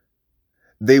weren't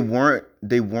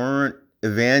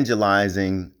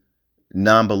evangelizing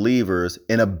non-believers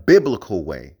in a biblical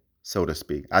way, so to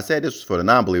speak. I said this was for the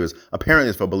non-believers. Apparently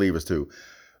it's for believers too.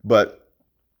 But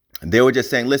they were just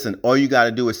saying, listen, all you got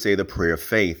to do is say the prayer of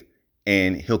faith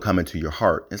and he'll come into your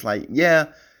heart. It's like, yeah,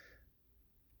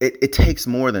 it takes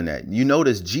more than that. You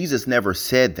notice Jesus never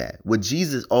said that. What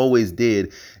Jesus always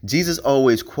did, Jesus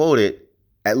always quoted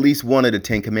at least one of the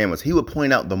 10 commandments. He would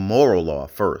point out the moral law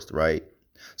first, right?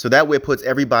 So that way it puts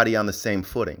everybody on the same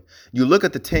footing. You look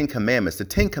at the 10 commandments. The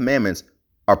 10 commandments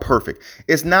are perfect.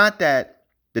 It's not that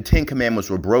the 10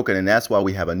 commandments were broken and that's why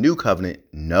we have a new covenant.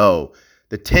 No,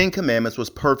 the 10 commandments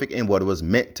was perfect in what it was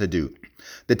meant to do.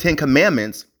 The 10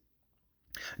 commandments,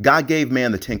 God gave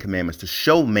man the 10 commandments to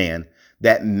show man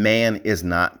that man is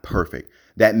not perfect,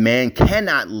 that man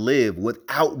cannot live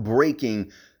without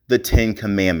breaking the 10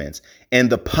 commandments. And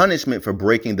the punishment for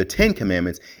breaking the 10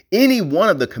 commandments, any one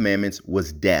of the commandments,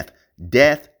 was death,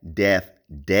 death, death,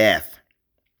 death.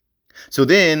 So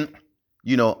then,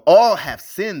 all have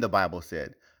sinned, the Bible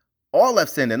said. All have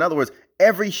sinned. In other words,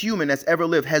 every human that's ever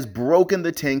lived has broken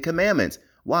the 10 commandments.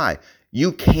 Why?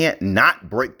 You can't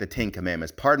not break the 10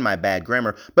 commandments. Pardon my bad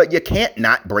grammar, but you can't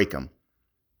not break them.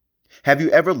 Have you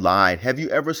ever lied? Have you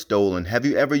ever stolen? Have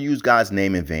you ever used God's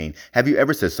name in vain? Have you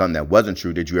ever said something that wasn't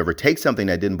true? Did you ever take something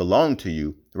that didn't belong to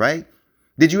you? Right?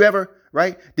 Did you ever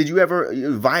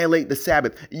violate the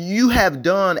Sabbath? You have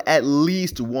done at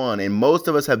least one, and most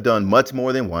of us have done much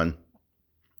more than one,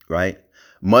 right?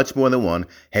 Much more than one.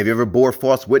 Have you ever bore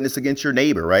false witness against your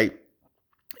neighbor, right?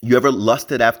 You ever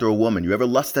lusted after a woman? You ever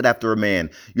lusted after a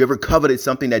man? You ever coveted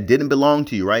something that didn't belong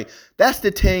to you, right? That's the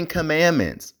 10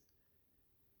 commandments.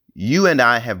 You and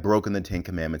I have broken the 10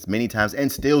 commandments many times and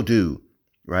still do,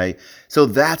 right? So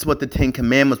that's what the 10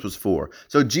 commandments was for.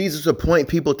 So Jesus would point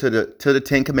people to the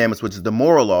 10 commandments, which is the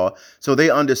moral law. So they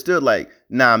understood, like,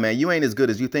 nah, man, you ain't as good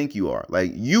as you think you are.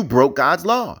 Like, you broke God's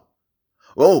law.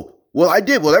 Oh, well, I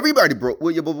did. Well, everybody broke.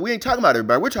 Well, but we ain't talking about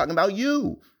everybody. We're talking about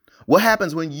you. What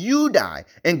happens when you die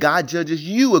and God judges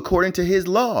you according to his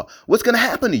law? What's going to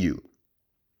happen to you?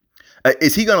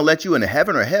 Is he going to let you into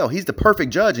heaven or hell? He's the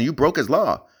perfect judge and you broke his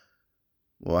law.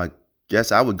 Well, I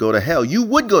guess I would go to hell. You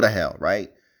would go to hell,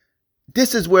 right?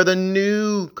 This is where the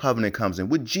new covenant comes in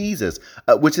with Jesus,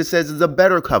 which it says is a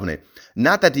better covenant.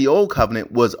 Not that the old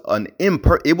covenant was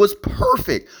it was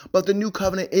perfect, but the new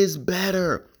covenant is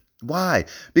better. Why?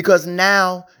 Because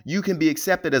now you can be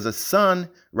accepted as a son,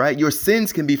 right? Your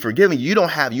sins can be forgiven. You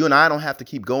and I don't have to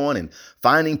keep going and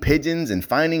finding pigeons and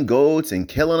finding goats and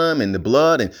killing them in the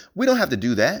blood. And we don't have to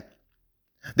do that.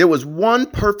 There was one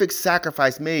perfect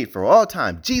sacrifice made for all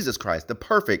time, Jesus Christ, the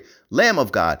perfect Lamb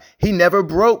of God. He never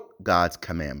broke God's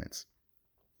commandments.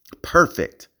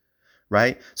 Perfect,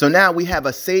 right? So now we have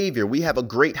a Savior. We have a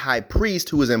great high priest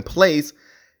who is in place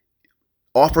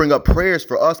offering up prayers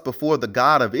for us before the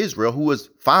God of Israel, who is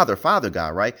Father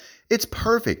God, right? It's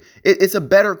perfect. It's a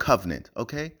better covenant,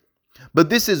 okay? But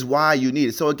this is why you need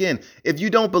it. So again, if you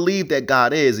don't believe that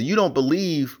God is, and you don't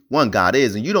believe God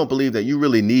is, and you don't believe that you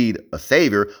really need a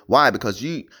savior, why? Because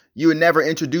you were never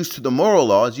introduced to the moral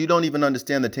laws. You don't even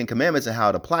understand the 10 Commandments and how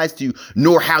it applies to you,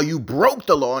 nor how you broke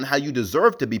the law and how you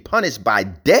deserve to be punished by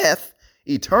death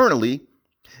eternally.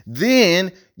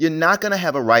 Then you're not going to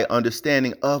have a right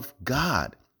understanding of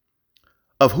God,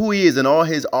 of who he is and all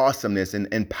his awesomeness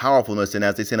and powerfulness. And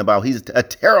as they say about,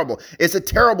 it's a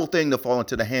terrible thing to fall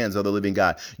into the hands of the living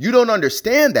God. You don't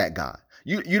understand that God.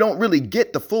 You don't really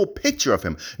get the full picture of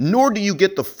him, nor do you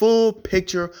get the full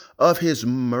picture of his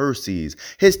mercies,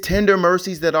 his tender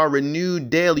mercies that are renewed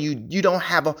daily. You don't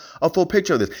have a full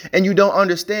picture of this, and you don't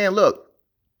understand. Look,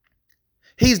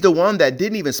 he's the one that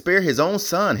didn't even spare his own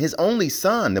son, his only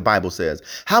son, the Bible says.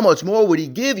 How much more would he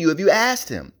give you if you asked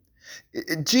him?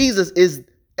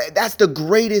 That's the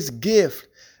greatest gift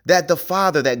that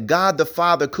God the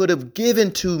Father could have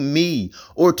given to me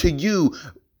or to you,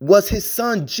 was his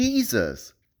son,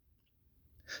 Jesus.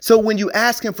 So when you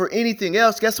ask him for anything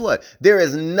else, guess what? There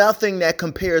is nothing that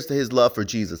compares to his love for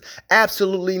Jesus.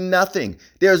 Absolutely nothing.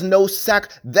 There's no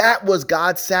that was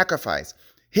God's sacrifice.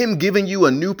 Him giving you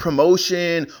a new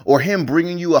promotion or him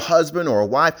bringing you a husband or a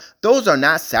wife, those are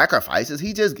not sacrifices.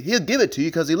 He'll give it to you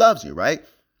because he loves you, right?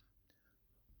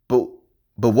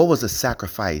 But what was the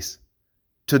sacrifice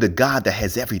to the God that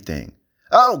has everything?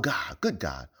 Oh God, good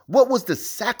God. What was the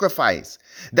sacrifice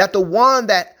that the one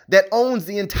that owns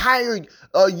the entire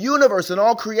universe and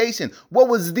all creation, what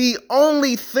was the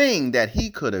only thing that he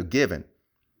could have given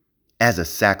as a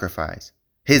sacrifice?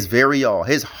 His very all,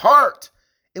 his heart.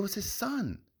 It was his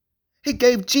son. He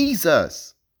gave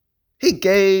Jesus. He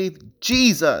gave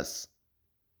Jesus.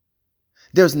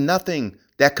 There's nothing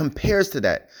that compares to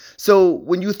that. So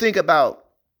when you think about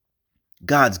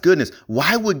God's goodness,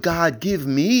 why would God give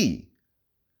me,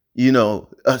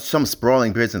 some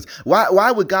sprawling business? Why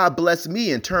would God bless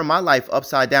me and turn my life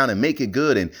upside down and make it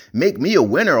good and make me a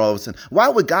winner all of a sudden? Why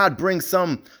would God bring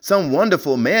some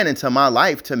wonderful man into my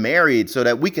life to marry so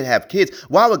that we could have kids?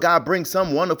 Why would God bring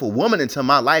some wonderful woman into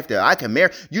my life that I can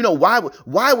marry?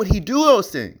 Why would he do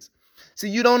those things? See,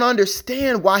 you don't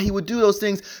understand why he would do those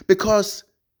things, because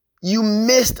you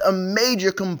missed a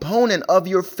major component of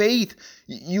your faith.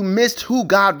 You missed who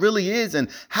God really is and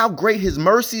how great his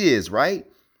mercy is, right?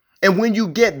 And when you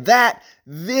get that,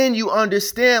 then you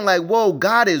understand, like, whoa,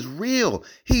 God is real.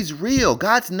 He's real.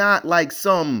 God's not like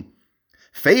some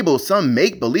fable, some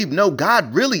make-believe. No,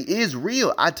 God really is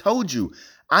real. I told you,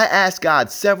 I asked God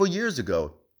several years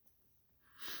ago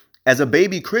as a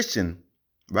baby Christian,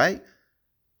 right?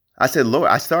 I said, Lord,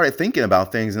 I started thinking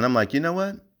about things and I'm like, you know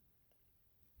what?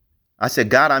 I said,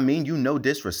 God, I mean you no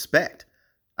disrespect.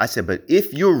 I said, but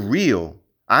if you're real,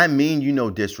 I mean you no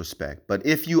disrespect. But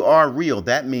if you are real,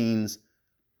 that means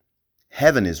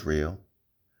heaven is real.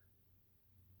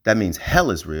 That means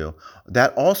hell is real.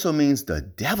 That also means the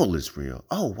devil is real.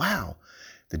 Oh, wow.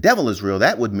 The devil is real.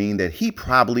 That would mean that he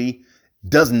probably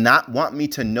does not want me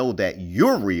to know that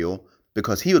you're real,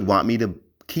 because he would want me to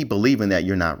keep believing that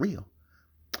you're not real.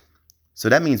 So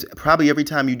that means probably every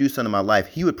time you do something in my life,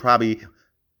 he would probably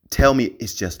tell me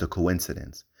it's just a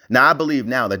coincidence. Now, I believe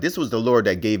now that this was the Lord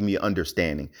that gave me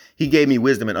understanding. He gave me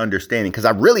wisdom and understanding, because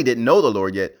I really didn't know the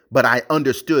Lord yet, but I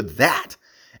understood that.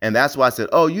 And that's why I said,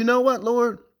 oh, you know what,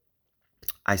 Lord?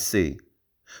 I see.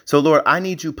 So, Lord, I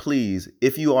need you, please,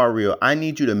 if you are real, I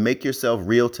need you to make yourself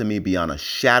real to me beyond a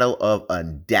shadow of a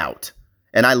doubt.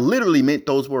 And I literally meant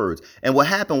those words. And what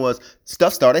happened was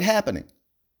stuff started happening.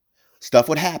 Stuff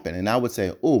would happen. And I would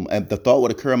say, oh, and the thought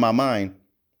would occur in my mind,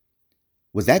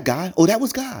 was that God? Oh, that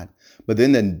was God. But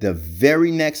then the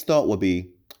very next thought would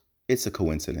be, it's a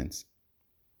coincidence,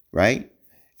 right?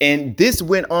 And this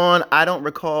went on. I don't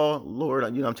recall, Lord,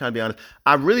 I'm trying to be honest.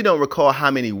 I really don't recall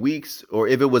how many weeks, or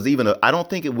if it was even, I don't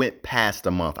think it went past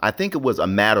a month. I think it was a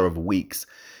matter of weeks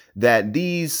that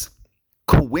these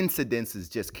coincidences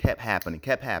just kept happening.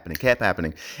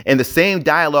 And the same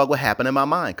dialogue would happen in my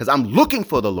mind because I'm looking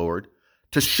for the Lord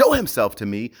to show himself to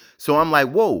me. So I'm like,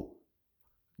 whoa,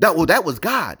 that was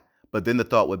God. But then the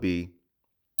thought would be,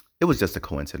 it was just a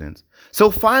coincidence. So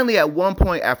finally, at one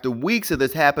point, after weeks of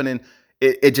this happening,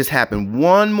 it just happened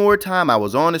one more time. I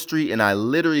was on the street and I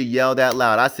literally yelled out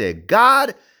loud. I said,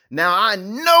 God, now I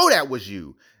know that was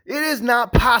you. It is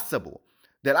not possible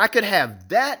that I could have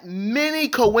that many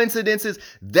coincidences.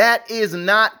 That is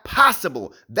not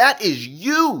possible. That is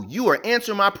you. You are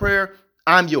answering my prayer.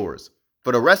 I'm yours.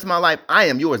 For the rest of my life, I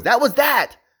am yours. That was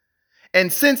that.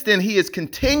 And since then, he has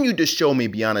continued to show me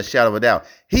beyond a shadow of a doubt.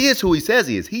 He is who he says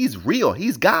he is. He's real.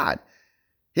 He's God.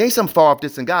 He ain't some far off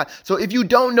distant God. So if you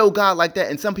don't know God like that,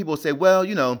 and some people say, well,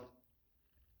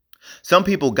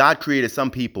 God created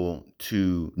some people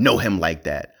to know him like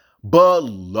that.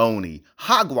 Baloney,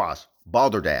 hogwash,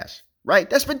 balderdash, right?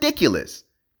 That's ridiculous.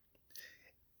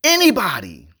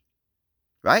 Anybody,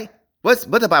 right? What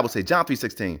the Bible say? John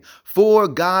 3:16. For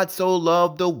God so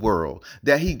loved the world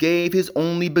that he gave his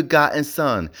only begotten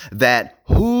son, that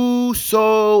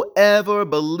whosoever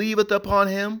believeth upon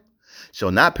him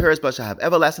shall not perish but shall have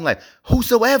everlasting life.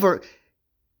 Whosoever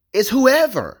is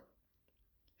whoever.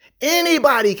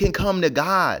 Anybody can come to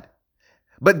God.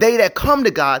 But they that come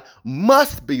to God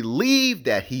must believe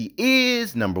that he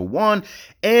is, number one,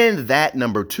 and that,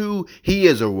 number two, he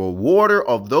is a rewarder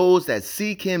of those that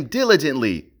seek him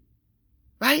diligently.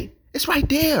 Right? It's right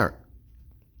there.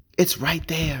 It's right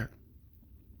there.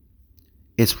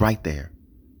 It's right there.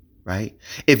 Right?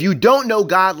 If you don't know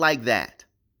God like that,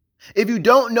 if you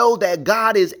don't know that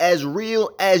God is as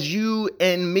real as you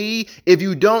and me, if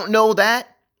you don't know that,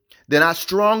 then I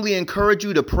strongly encourage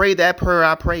you to pray that prayer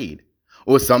I prayed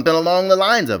or something along the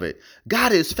lines of it.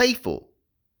 God is faithful.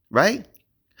 Right?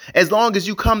 As long as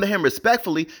you come to him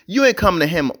respectfully, you ain't come to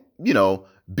him,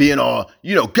 being all,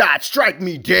 God, strike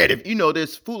me dead. If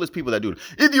there's foolish people that do it.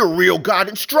 If you're real God,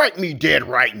 then strike me dead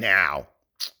right now.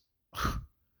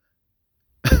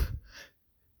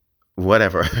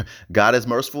 Whatever. God is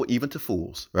merciful even to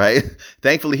fools, right?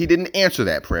 Thankfully, he didn't answer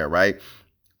that prayer, right?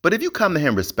 But if you come to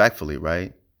him respectfully,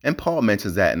 right? And Paul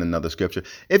mentions that in another scripture.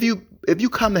 If you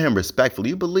come to him respectfully,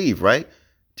 you believe, right?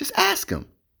 Just ask him.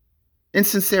 In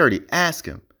sincerity, ask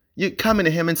him. You're coming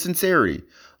to him in sincerity.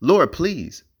 Lord,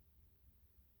 please.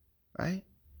 Right?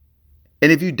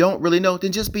 And if you don't really know,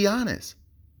 then just be honest.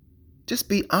 Just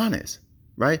be honest,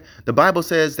 right? The Bible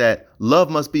says that love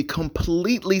must be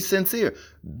completely sincere.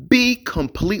 Be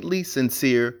completely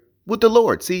sincere with the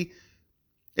Lord. See,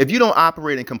 if you don't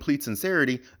operate in complete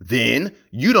sincerity, then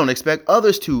you don't expect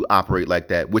others to operate like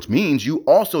that, which means you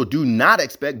also do not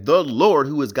expect the Lord,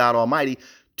 who is God Almighty,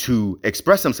 to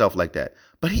express himself like that.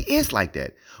 But he is like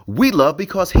that. We love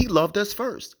because he loved us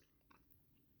first.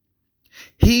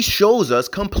 He shows us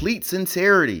complete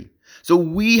sincerity. So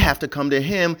we have to come to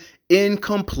him in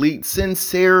complete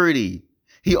sincerity.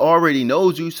 He already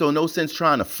knows you, so no sense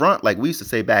trying to front like we used to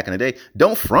say back in the day.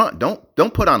 Don't front.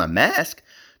 Don't put on a mask.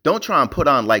 Don't try and put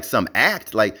on like some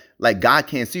act like God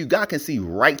can't see you. God can see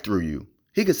right through you.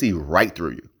 He can see right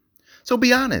through you. So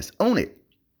be honest. Own it.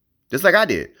 Just like I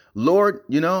did. Lord,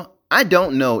 I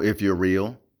don't know if you're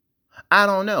real. I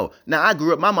don't know. Now, I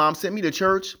grew up, my mom sent me to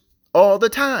church all the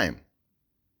time.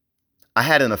 I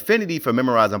had an affinity for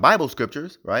memorizing Bible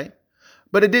scriptures, right?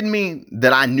 But it didn't mean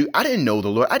that I didn't know the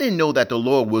Lord. I didn't know that the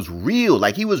Lord was real,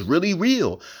 like he was really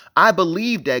real. I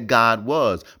believed that God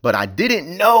was, but I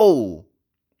didn't know.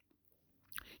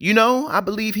 I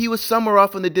believe he was somewhere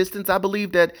off in the distance. I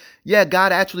believe that,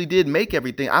 God actually did make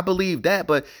everything. I believe that,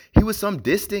 but he was some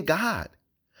distant God.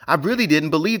 I really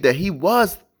didn't believe that he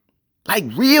was like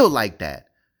real like that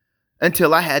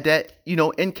until I had that,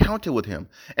 encounter with him.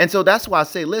 And so that's why I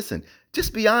say, listen,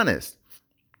 just be honest.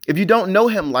 If you don't know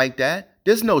him like that,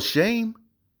 there's no shame,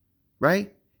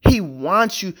 right? He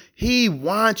wants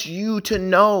you to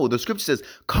know. The scripture says,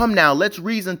 come now, let's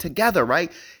reason together,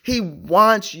 right? He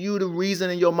wants you to reason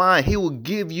in your mind. He will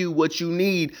give you what you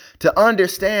need to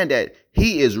understand that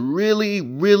he is really,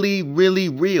 really, really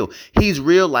real. He's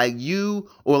real like you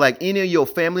or like any of your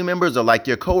family members or like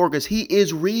your coworkers. He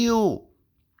is real.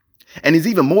 And he's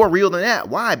even more real than that.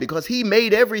 Why? Because he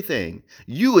made everything.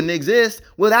 You wouldn't exist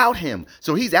without him.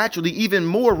 So he's actually even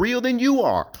more real than you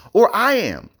are or I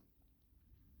am.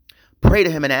 Pray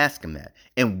to him and ask him that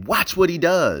and watch what he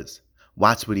does.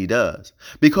 Watch what he does.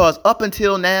 Because up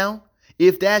until now,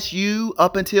 if that's you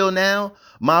up until now,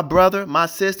 my brother, my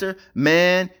sister,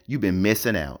 man, you've been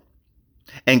missing out.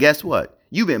 And guess what?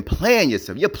 You've been playing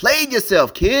yourself. You played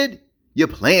yourself, kid. You're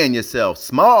playing yourself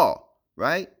small,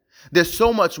 right? There's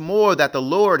so much more that the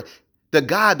Lord the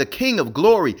God, the King of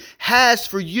glory, has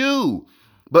for you.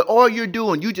 But all you're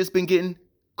doing, you just been getting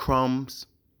crumbs.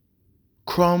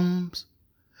 Crumbs.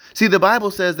 See, the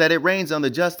Bible says that it rains on the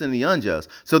just and the unjust.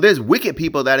 So there's wicked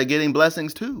people that are getting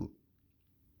blessings too.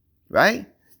 Right?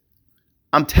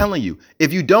 I'm telling you,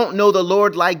 if you don't know the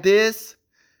Lord like this,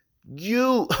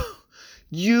 how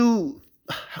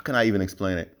can I even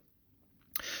explain it?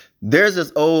 There's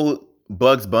this old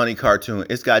Bugs Bunny cartoon.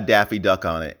 It's got Daffy Duck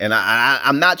on it. And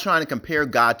I'm not trying to compare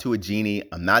God to a genie.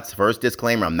 First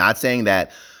disclaimer, I'm not saying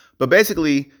that. But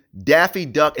basically, Daffy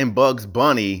Duck and Bugs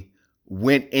Bunny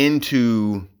it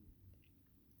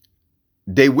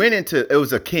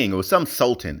was a king, it was some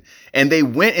sultan. And they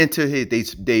went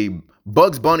into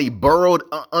Bugs Bunny burrowed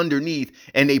underneath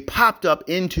and they popped up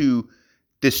into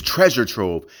this treasure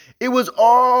trove. It was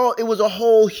a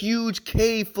whole huge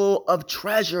cave full of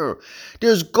treasure.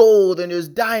 There's gold and there's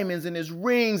diamonds and there's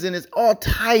rings and there's all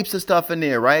types of stuff in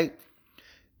there, right?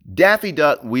 Daffy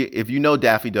Duck, if you know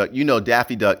Daffy Duck, you know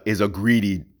Daffy Duck is a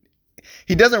greedy.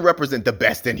 He doesn't represent the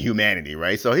best in humanity,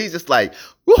 right? So he's just like,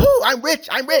 woohoo, I'm rich,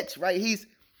 right? He's,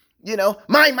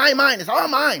 mine, it's all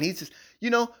mine. He's just,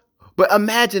 but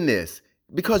imagine this,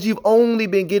 because you've only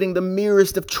been getting the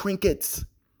merest of trinkets.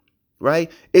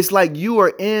 Right? It's like you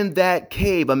are in that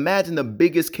cave. Imagine the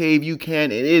biggest cave you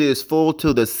can, and it is full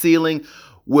to the ceiling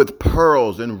with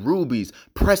pearls and rubies,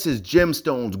 precious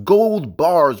gemstones, gold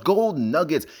bars, gold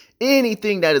nuggets,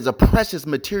 anything that is a precious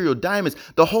material, diamonds,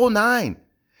 the whole nine.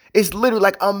 It's literally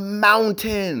like a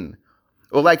mountain.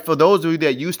 Or like for those of you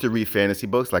that used to read fantasy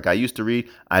books, like I used to read,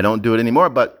 I don't do it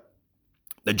anymore, but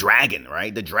the dragon,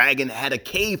 right? The dragon had a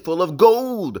cave full of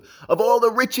gold, of all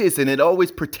the riches, and it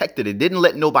always protected it. Didn't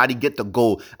let nobody get the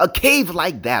gold. A cave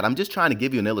like that. I'm just trying to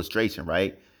give you an illustration,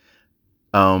 right?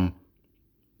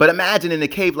 But imagine in a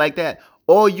cave like that,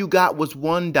 all you got was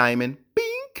one diamond.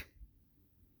 Bink.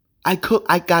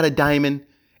 I got a diamond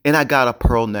and I got a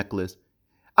pearl necklace.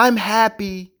 I'm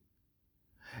happy.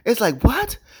 It's like,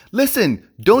 what? Listen,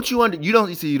 you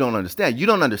don't understand. You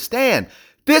don't understand.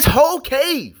 This whole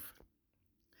cave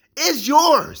is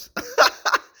yours.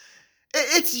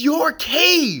 It's your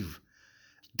cave.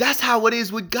 That's how it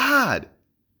is with God.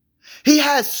 He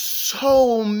has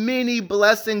so many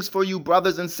blessings for you,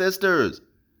 brothers and sisters.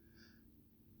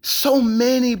 So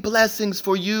many blessings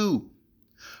for you.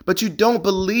 But you don't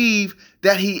believe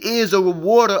that he is a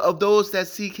rewarder of those that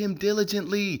seek him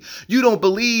diligently. You don't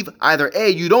believe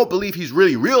you don't believe he's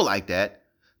really real like that.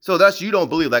 So thus you don't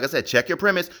believe, like I said, check your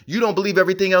premise. You don't believe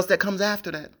everything else that comes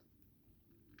after that.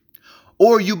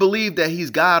 Or you believe that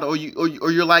he's God, or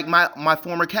you're like my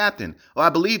former captain. Well, I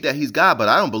believe that he's God, but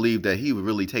I don't believe that he would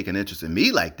really take an interest in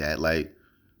me like that. Like,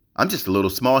 I'm just a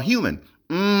little small human.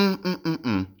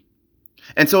 And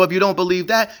so if you don't believe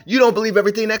that, you don't believe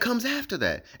everything that comes after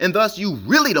that. And thus you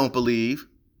really don't believe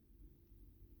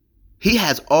he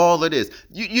has all of this.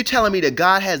 You telling me that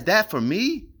God has that for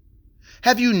me?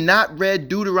 Have you not read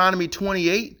Deuteronomy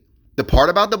 28? The part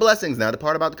about the blessings, now the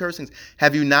part about the cursings.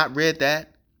 Have you not read that?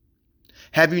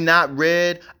 Have you not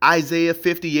read Isaiah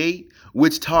 58,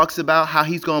 which talks about how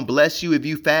he's going to bless you if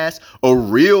you fast a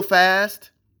real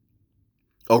fast?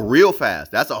 A real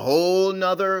fast. That's a whole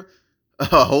nother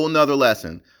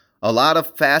lesson. A lot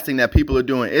of fasting that people are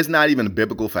doing is not even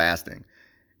biblical fasting.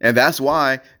 And that's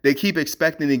why they keep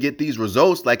expecting to get these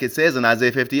results like it says in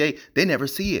Isaiah 58. They never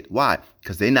see it. Why?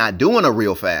 Because they're not doing a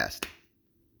real fast.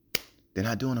 They're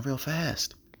not doing a real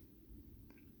fast.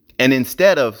 And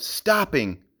instead of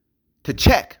stopping to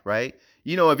check, right?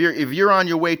 If you're on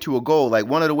your way to a goal, like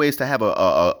one of the ways to have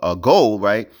a goal,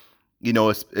 right?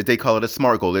 They call it a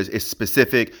SMART goal. It's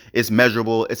specific, it's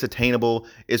measurable, it's attainable,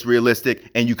 it's realistic,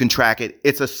 and you can track it.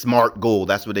 It's a SMART goal.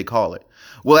 That's what they call it.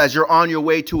 Well, as you're on your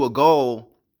way to a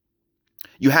goal,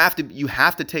 you have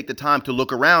to take the time to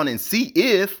look around and see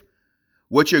if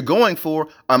what you're going for,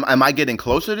 am I getting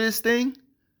closer to this thing?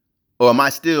 Or am I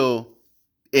still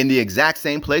in the exact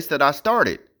same place that I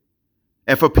started?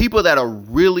 And for people that are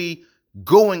really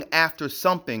going after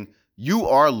something, you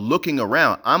are looking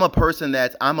around. I'm a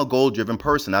goal-driven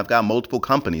person. I've got multiple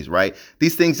companies, right?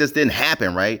 These things just didn't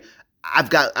happen, right? I've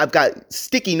got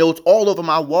sticky notes all over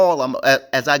my wall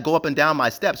as I go up and down my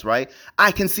steps, right?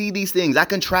 I can see these things. I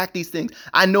can track these things.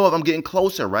 I know if I'm getting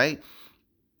closer, right?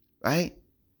 Right?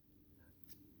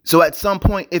 So at some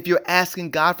point, if you're asking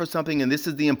God for something, and this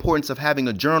is the importance of having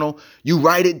a journal, you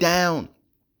write it down.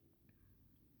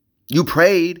 You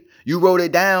prayed, you wrote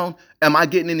it down. Am I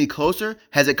getting any closer?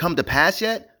 Has it come to pass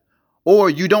yet? Or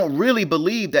you don't really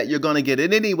believe that you're going to get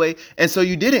it anyway, and so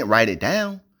you didn't write it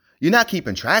down. You're not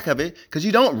keeping track of it because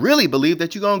you don't really believe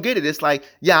that you're going to get it. It's like,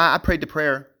 yeah, I prayed the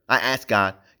prayer. I asked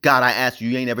God. God, I asked you.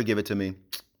 You ain't never give it to me.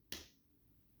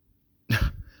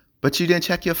 But you didn't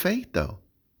check your faith, though,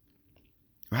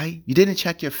 right? You didn't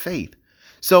check your faith.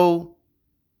 So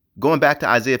going back to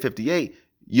Isaiah 58,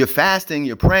 you're fasting,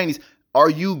 you're praying. Are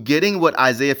you getting what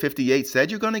Isaiah 58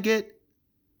 said you're going to get?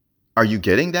 Are you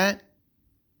getting that?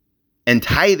 And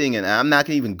tithing, and I'm not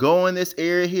going to even go in this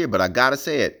area here, but I got to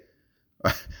say it.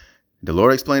 The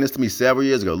Lord explained this to me several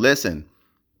years ago. Listen,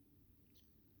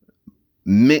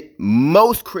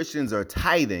 most Christians are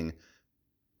tithing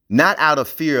not out of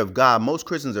fear of God. Most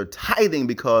Christians are tithing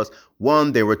because,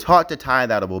 one, they were taught to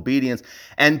tithe out of obedience,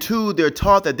 and two, they're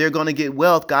taught that they're going to get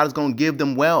wealth. God is going to give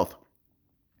them wealth,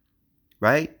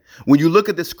 right? When you look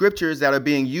at the scriptures that are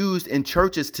being used in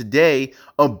churches today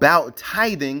about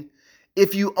tithing,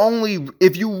 if you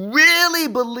really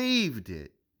believed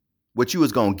it, what you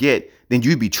was going to get, then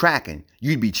you'd be tracking,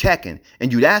 you'd be checking,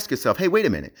 and you'd ask yourself, hey, wait a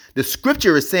minute. The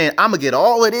scripture is saying I'm going to get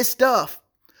all of this stuff.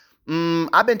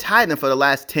 I've been tithing for the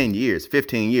last 10 years,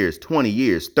 15 years, 20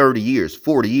 years, 30 years,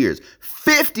 40 years,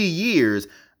 50 years.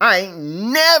 I ain't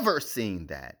never seen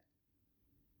that.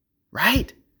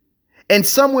 Right? And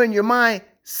somewhere in your mind,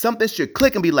 something should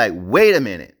click and be like, wait a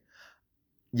minute.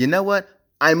 You know what?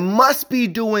 I must be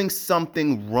doing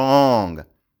something wrong.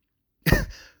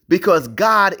 Because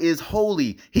God is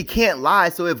holy. He can't lie.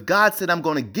 So if God said I'm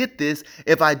going to get this,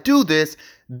 if I do this,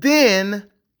 then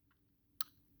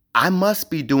I must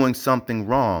be doing something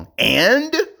wrong.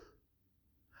 And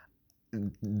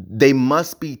they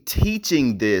must be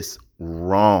teaching this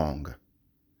wrong.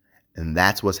 And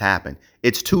that's what's happened.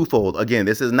 It's twofold. Again,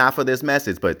 this is not for this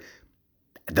message, but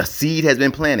the seed has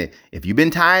been planted. If you've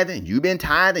been tithing, you've been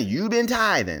tithing, you've been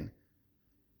tithing.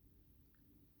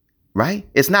 Right?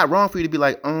 It's not wrong for you to be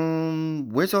like,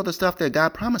 where's all the stuff that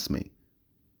God promised me?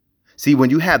 See, when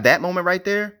you have that moment right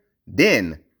there,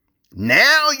 then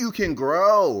now you can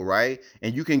grow, right?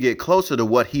 And you can get closer to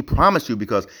what he promised you,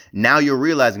 because now you're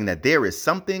realizing that there is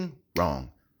something wrong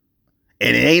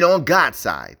and it ain't on God's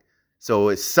side. So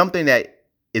it's something that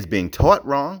is being taught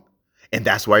wrong. And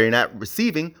that's why you're not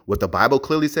receiving what the Bible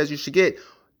clearly says you should get.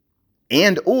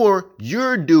 And or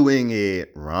you're doing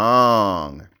it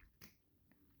wrong.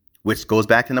 Which goes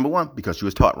back to number one, because you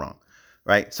was taught wrong,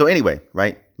 right? So anyway,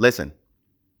 right? Listen,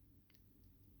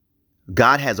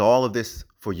 God has all of this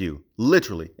for you,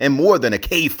 literally, and more than a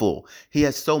cave full. He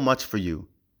has so much for you.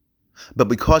 But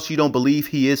because you don't believe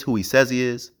he is who he says he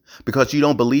is, because you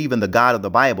don't believe in the God of the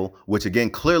Bible, which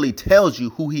again clearly tells you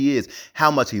who he is,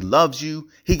 how much he loves you,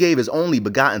 he gave his only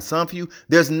begotten son for you,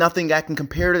 there's nothing that can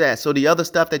compare to that. So the other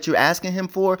stuff that you're asking him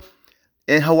for,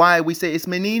 in Hawaii, we say it's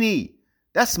manini.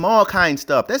 That's small kind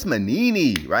stuff. That's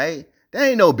manini, right? That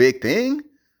ain't no big thing.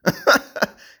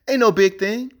 Ain't no big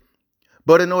thing.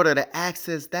 But in order to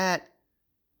access that,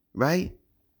 right,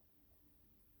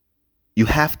 you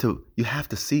have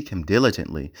to seek him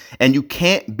diligently. And you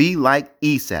can't be like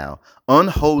Esau,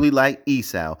 unholy like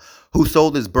Esau, who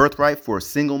sold his birthright for a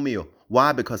single meal.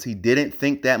 Why? Because he didn't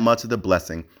think that much of the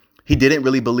blessing. He didn't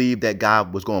really believe that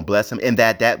God was going to bless him and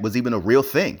that was even a real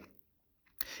thing.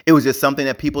 It was just something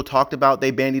that people talked about, they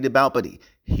bandied about, but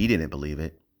he didn't believe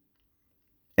it.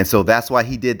 And so that's why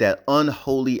he did that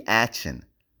unholy action,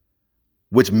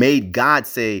 which made God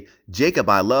say, Jacob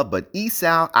I love, but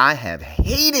Esau I have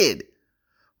hated.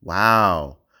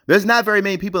 Wow. There's not very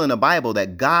many people in the Bible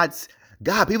that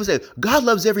people say, God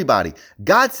loves everybody.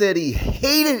 God said he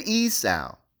hated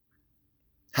Esau.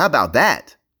 How about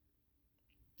that?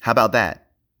 How about that?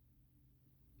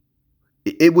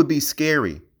 It would be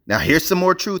scary. Now, here's some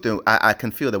more truth, and I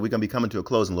can feel that we're going to be coming to a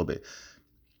close in a little bit.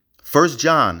 1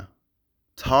 John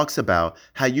talks about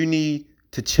how you need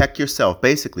to check yourself,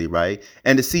 basically, right?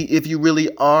 And to see if you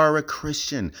really are a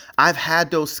Christian. I've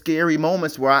had those scary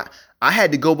moments where I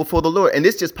had to go before the Lord, and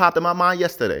this just popped in my mind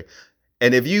yesterday.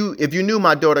 And if you knew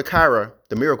my daughter, Kyra,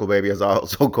 the miracle baby, as I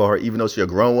also call her, even though she's a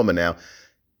grown woman now,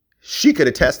 she could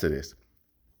attest to this.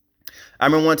 I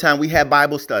remember one time we had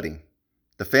Bible study.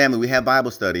 The family, we had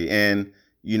Bible study, and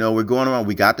we're going around,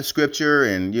 we got the scripture,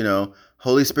 and,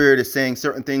 Holy Spirit is saying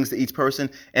certain things to each person.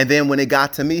 And then when it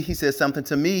got to me, he said something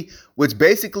to me, which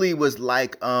basically was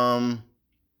like, it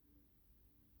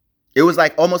was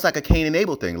like almost like a Cain and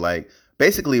Abel thing. Like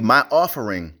basically my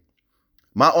offering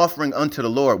unto the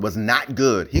Lord was not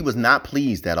good. He was not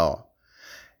pleased at all.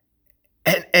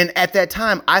 And at that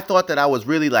time, I thought that I was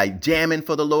really like jamming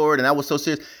for the Lord, and I was so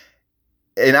serious.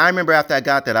 And I remember after I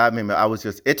got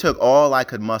that, it took all I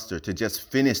could muster to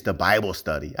just finish the Bible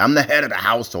study. I'm the head of the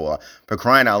household, for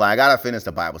crying out loud. I got to finish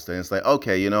the Bible study. It's like,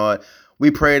 okay, you know what?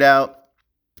 We prayed out.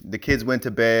 The kids went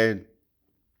to bed.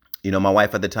 My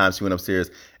wife at the time, she went upstairs,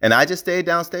 and I just stayed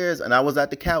downstairs, and I was at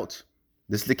the couch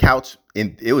This is the couch.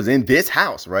 It was in this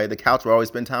house, right? The couch where I always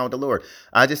spend time with the Lord.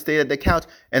 I just stayed at the couch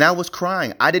and I was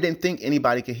crying. I didn't think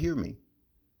anybody could hear me.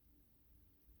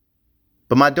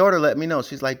 But my daughter let me know.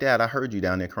 She's like, Dad, I heard you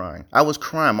down there crying. I was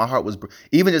crying. My heart was,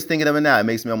 even just thinking of it now, it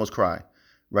makes me almost cry,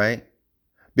 right?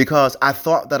 Because I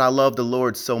thought that I loved the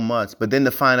Lord so much. But then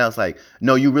to find out, it's like,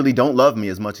 no, you really don't love me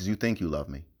as much as you think you love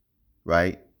me,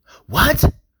 right? What?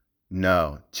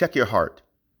 No, check your heart,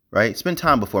 right? Spend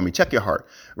time before me. Check your heart,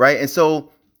 right? And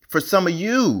so for some of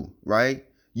you, right,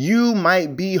 you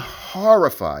might be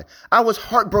horrified. I was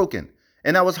heartbroken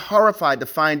and I was horrified to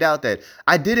find out that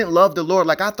I didn't love the Lord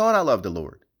like I thought I loved the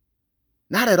Lord.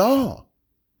 Not at all,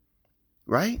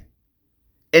 right?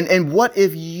 And what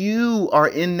if you are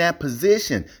in that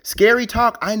position? Scary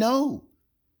talk, I know.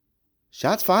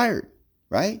 Shots fired,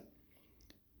 right?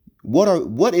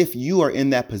 What if you are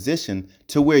in that position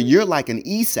to where you're like an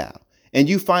Esau and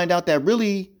you find out that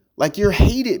really like you're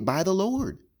hated by the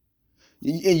Lord?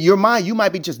 In your mind, you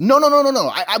might be just, no.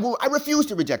 I refuse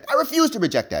to reject. I refuse to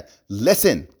reject that.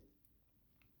 Listen,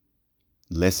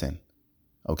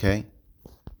 okay?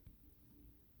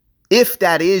 If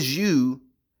that is you,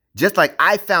 just like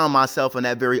I found myself in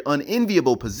that very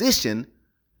unenviable position,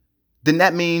 then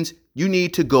that means you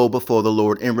need to go before the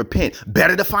Lord and repent.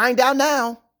 Better to find out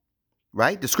now,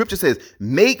 right? The scripture says,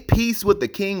 make peace with the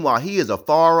king while he is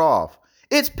afar off.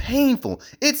 It's painful.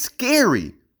 It's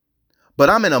scary. But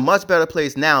I'm in a much better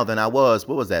place now than I was,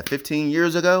 15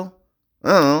 years ago?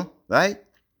 Right?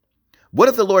 What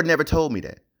if the Lord never told me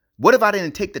that? What if I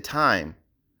didn't take the time,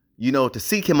 to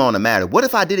seek him on the matter? What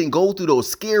if I didn't go through those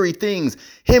scary things,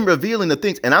 him revealing the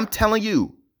things? And I'm telling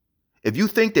you, if you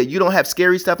think that you don't have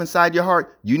scary stuff inside your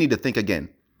heart, you need to think again,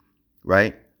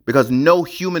 right? Because no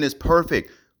human is perfect.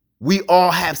 We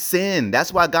all have sin.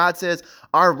 That's why God says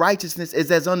our righteousness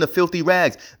is as unto filthy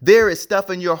rags. There is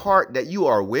stuff in your heart that you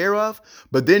are aware of,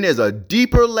 but then there's a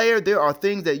deeper layer. There are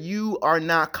things that you are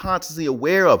not consciously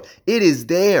aware of. It is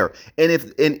there. And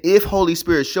if Holy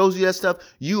Spirit shows you that stuff,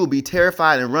 you will be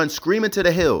terrified and run screaming to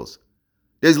the hills.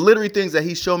 There's literally things that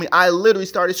he showed me. I literally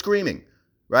started screaming,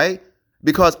 right?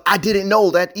 Because I didn't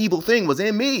know that evil thing was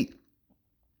in me.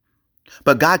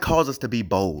 But God calls us to be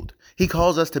bold. He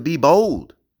calls us to be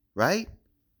bold. Right?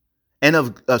 And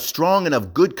of strong and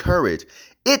of good courage.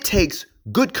 It takes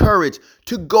good courage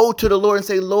to go to the Lord and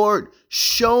say, Lord,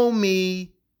 show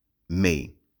me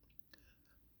me.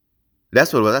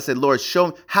 That's what it was. I said, Lord,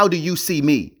 how do you see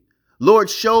me? Lord,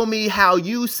 show me how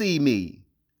you see me.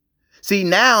 See,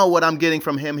 now what I'm getting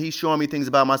from him, he's showing me things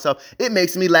about myself. It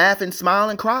makes me laugh and smile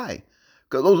and cry.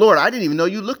 Because, oh, Lord, I didn't even know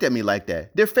you looked at me like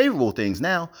that. They're favorable things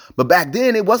now. But back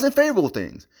then, it wasn't favorable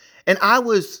things. And I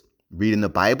was reading the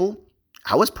Bible.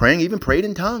 I was praying, even prayed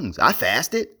in tongues. I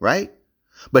fasted, right?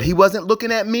 But he wasn't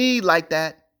looking at me like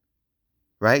that,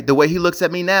 right? The way he looks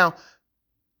at me now,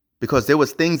 because there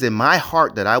was things in my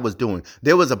heart that I was doing.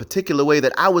 There was a particular way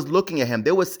that I was looking at him.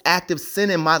 There was active sin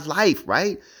in my life,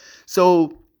 right?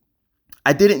 So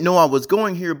I didn't know I was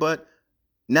going here, but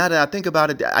now that I think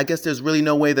about it, I guess there's really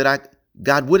no way that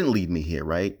God wouldn't lead me here,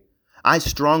 right? I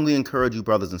strongly encourage you,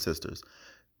 brothers and sisters.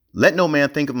 Let no man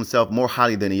think of himself more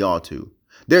highly than he ought to.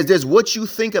 There's what you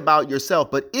think about yourself.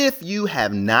 But if you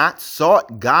have not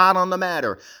sought God on the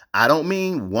matter, I don't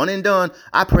mean one and done.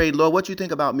 I prayed, Lord, what you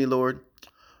think about me, Lord?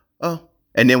 Oh,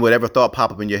 and then whatever thought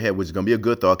pop up in your head, which is going to be a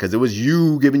good thought because it was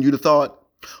you giving you the thought.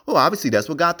 Oh, obviously that's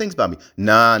what God thinks about me.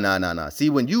 Nah. See,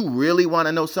 when you really want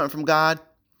to know something from God,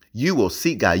 you will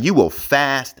seek God. You will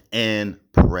fast and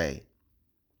pray.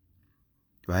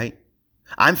 Right?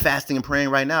 I'm fasting and praying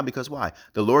right now because why?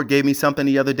 The Lord gave me something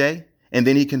the other day and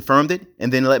then he confirmed it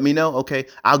and then let me know, okay,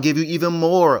 I'll give you even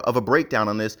more of a breakdown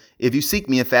on this if you seek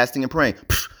me in fasting and praying.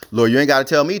 Lord, you ain't got to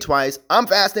tell me twice. I'm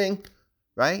fasting,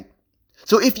 right?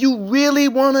 So if you really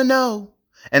want to know,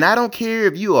 and I don't care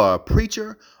if you are a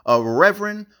preacher, a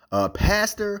reverend, a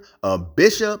pastor, a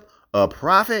bishop, a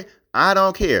prophet, I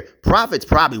don't care. Prophets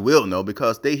probably will know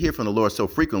because they hear from the Lord so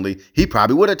frequently, he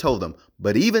probably would have told them.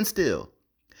 But even still,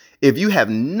 if you have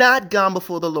not gone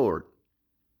before the Lord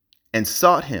and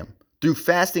sought him through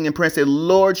fasting and prayer and say,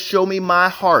 Lord, show me my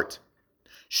heart.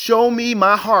 Show me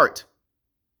my heart.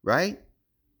 Right?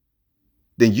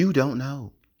 Then you don't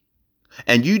know.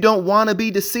 And you don't want to be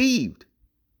deceived.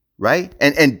 Right?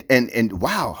 And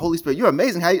wow, Holy Spirit, you're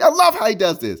amazing. I love how he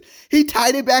does this. He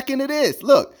tied it back into this.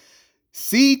 Look,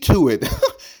 see to it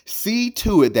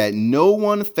that no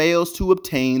one fails to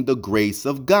obtain the grace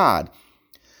of God,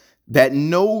 that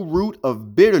no root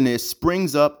of bitterness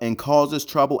springs up and causes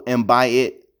trouble, and by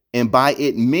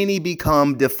it many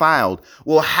become defiled.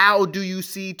 Well, how do you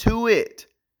see to it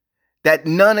that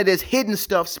none of this hidden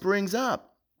stuff springs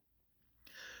up?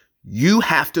 You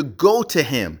have to go to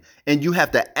him and you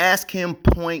have to ask him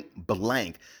point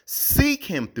blank. Seek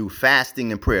him through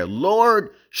fasting and prayer.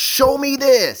 Lord, show me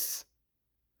this.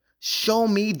 Show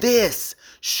me this.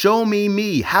 Show me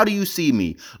me. How do you see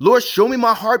me? Lord, show me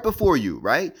my heart before you,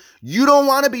 right? You don't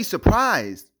want to be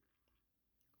surprised,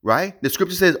 right? The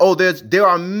scripture says, oh, there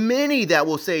are many that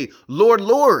will say, Lord,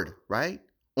 Lord, right?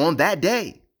 On that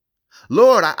day.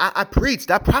 Lord, I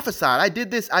preached, I prophesied, I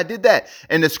did this, I did that.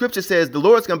 And the scripture says the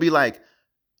Lord's going to be like,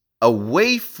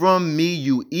 away from me,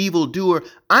 you evildoer.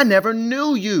 I never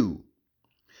knew you.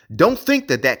 Don't think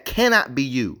that cannot be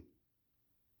you.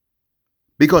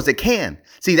 Because it can.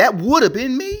 See, that would have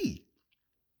been me.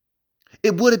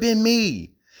 It would have been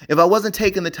me. If I wasn't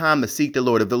taking the time to seek the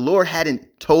Lord, if the Lord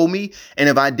hadn't told me, and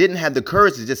if I didn't have the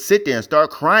courage to just sit there and start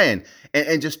crying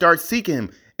and just start seeking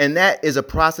him. And that is a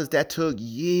process that took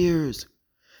years.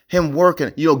 Him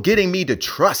working, getting me to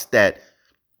trust that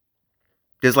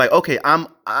there's like, okay, I'm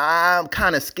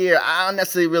kind of scared. I don't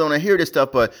necessarily really want to hear this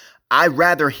stuff, but I'd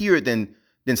rather hear it than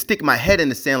stick my head in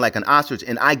the sand like an ostrich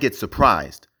and I get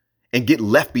surprised and get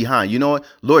left behind. You know what?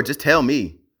 Lord, just tell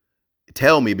me.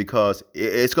 Tell me, because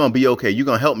it's going to be okay. You're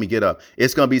going to help me get up.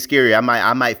 It's going to be scary. I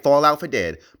might fall out for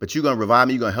dead, but you're going to revive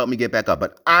me. You're going to help me get back up.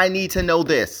 But I need to know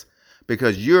this.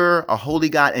 Because you're a holy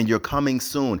God and you're coming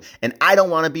soon. And I don't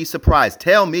want to be surprised.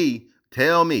 Tell me,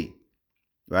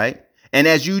 right? And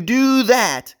as you do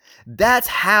that, that's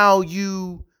how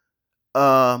you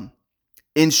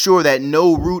ensure that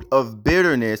no root of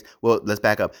bitterness. Well, let's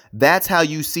back up. That's how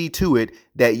you see to it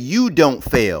that you don't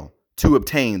fail to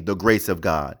obtain the grace of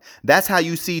God. That's how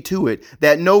you see to it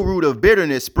that no root of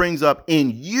bitterness springs up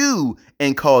in you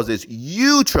and causes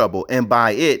you trouble. And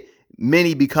by it,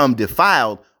 many become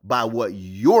defiled by what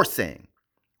you're saying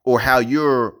or how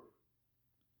you're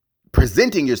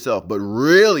presenting yourself, but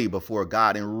really before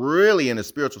God and really in the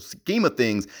spiritual scheme of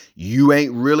things, you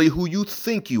ain't really who you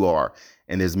think you are.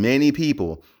 And there's many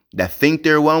people that think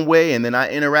they're one way, and then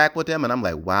I interact with them and I'm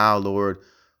like, wow, Lord,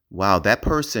 wow, that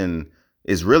person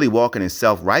is really walking in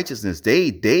self-righteousness.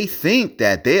 They think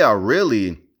that they are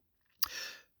really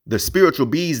the spiritual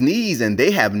bee's knees, and they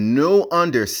have no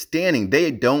understanding. They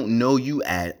don't know you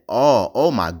at all. Oh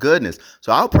my goodness.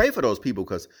 So I'll pray for those people,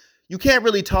 because you can't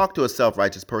really talk to a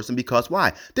self-righteous person, because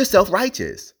why? They're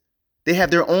self-righteous. They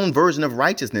have their own version of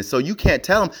righteousness. So you can't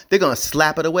tell them. They're going to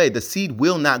slap it away. The seed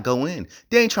will not go in.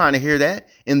 They ain't trying to hear that.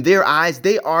 In their eyes,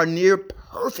 they are near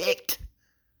perfect.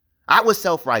 I was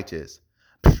self-righteous.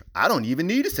 I don't even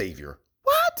need a savior.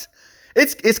 What?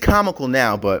 It's comical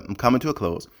now, but I'm coming to a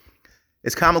close.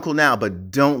 It's comical now,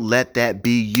 but don't let that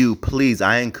be you. Please,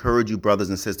 I encourage you, brothers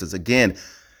and sisters. Again,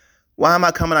 why am I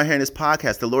coming out here in this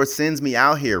podcast? The Lord sends me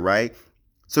out here, right?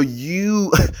 So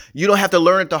you don't have to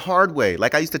learn it the hard way.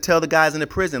 Like I used to tell the guys in the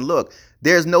prison, look,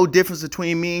 there's no difference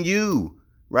between me and you,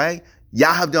 right?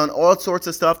 Y'all have done all sorts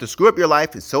of stuff to screw up your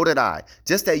life, and so did I.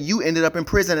 Just that you ended up in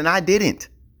prison and I didn't,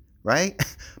 right?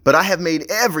 But I have made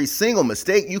every single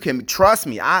mistake. You can trust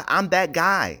me. I'm that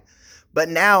guy. But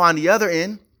now on the other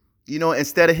end,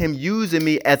 instead of him using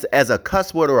me as a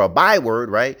cuss word or a byword,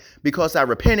 right? Because I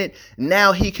repented,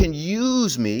 now he can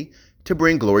use me to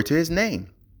bring glory to his name.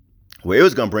 Well, it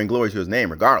was going to bring glory to his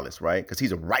name regardless, right? Because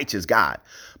he's a righteous God.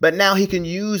 But now he can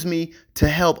use me to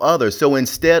help others. So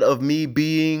instead of me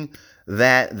being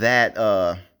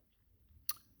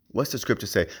what's the scripture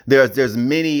say? There's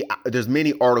many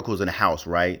articles in the house,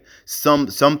 right? Some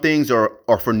things are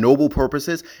for noble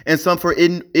purposes and some for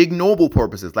ignoble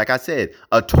purposes. Like I said,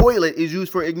 a toilet is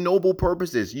used for ignoble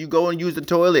purposes. You go and use the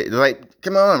toilet, like,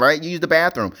 come on, right? You use the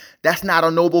bathroom. That's not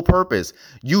a noble purpose.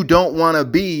 You don't want to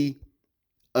be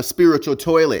a spiritual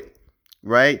toilet,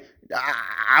 right?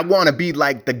 I want to be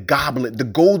like the goblet, the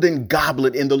golden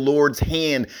goblet in the Lord's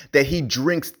hand that he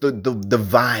drinks the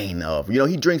vine of.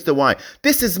 He drinks the wine.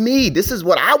 This is me. This is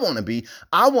what I want to be.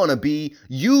 I want to be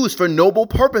used for noble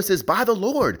purposes by the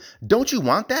Lord. Don't you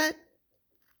want that,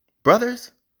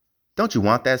 brothers? Don't you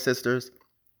want that, sisters?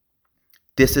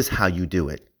 This is how you do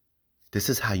it. This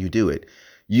is how you do it.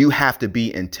 You have to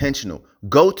be intentional.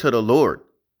 Go to the Lord.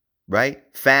 Right?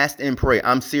 Fast and pray.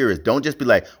 I'm serious. Don't just be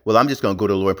like, well, I'm just going to go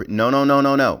to the Lord.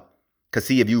 No. Because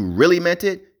see, if you really meant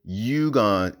it, you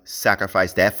going to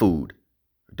sacrifice that food.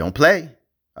 Don't play.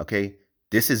 Okay?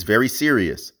 This is very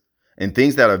serious. And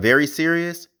things that are very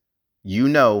serious, you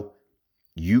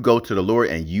go to the Lord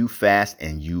and you fast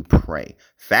and you pray.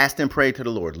 Fast and pray to the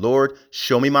Lord. Lord,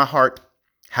 show me my heart.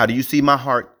 How do you see my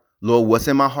heart? Lord, what's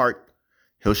in my heart?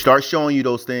 He'll start showing you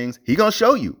those things. He's going to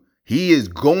show you. He is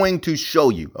going to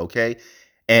show you, okay?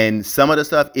 And some of the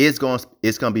stuff it's going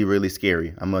to be really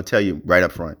scary. I'm going to tell you right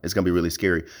up front. It's going to be really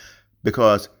scary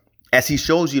because As he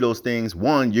shows you those things,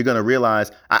 one, you're going to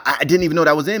realize, I didn't even know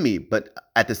that was in me. But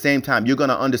at the same time, you're going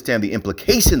to understand the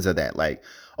implications of that. Like,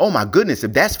 oh my goodness,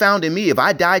 if that's found in me, if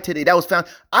I died today, that was found,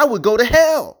 I would go to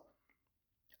hell.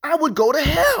 I would go to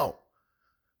hell.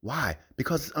 Why?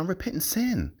 Because it's unrepentant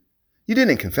sin. You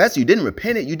didn't confess it. You didn't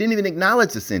repent it. You didn't even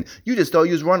acknowledge the sin. You just thought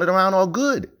you was running around all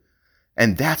good.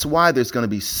 And that's why there's going to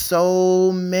be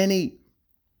so many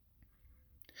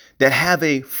that have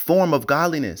a form of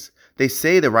godliness. They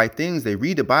say the right things. They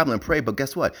read the Bible and pray. But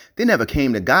guess what? They never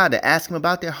came to God to ask him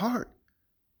about their heart.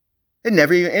 It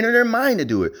never even entered their mind to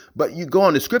do it. But you go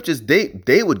on the scriptures,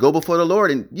 they would go before the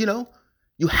Lord. And,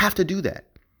 you have to do that.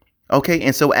 Okay.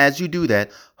 And so as you do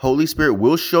that, Holy Spirit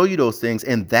will show you those things.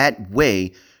 And that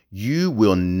way you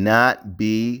will not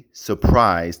be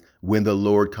surprised when the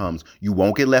Lord comes. You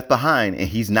won't get left behind. And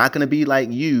he's not going to be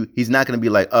like you. He's not going to be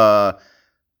like, I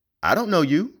don't know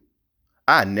you.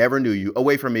 I never knew you.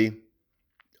 Away from me.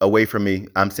 Away from me.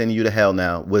 I'm sending you to hell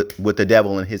now with the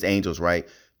devil and his angels, right?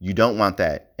 You don't want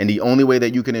that. And the only way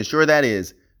that you can ensure that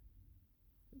is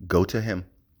go to him.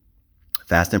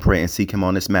 Fast and pray and seek him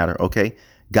on this matter, okay?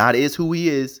 God is who he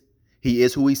is. He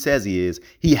is who he says he is.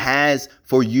 He has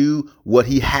for you what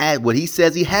he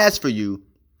says he has for you.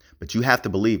 But you have to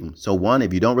believe him. So one,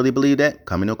 if you don't really believe that,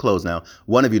 coming to a close now.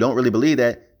 One, if you don't really believe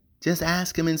that, just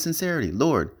ask him in sincerity.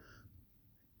 Lord,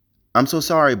 I'm so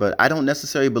sorry, but I don't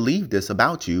necessarily believe this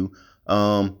about you.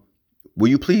 Will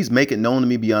you please make it known to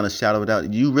me beyond a shadow of a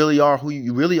doubt? You really are who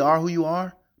you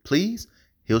are? Please?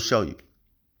 He'll show you,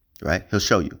 right? He'll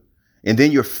show you. And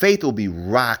then your faith will be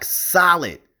rock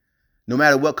solid. No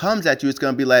matter what comes at you, it's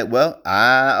going to be like, well,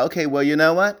 okay, well, you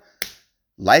know what?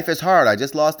 Life is hard. I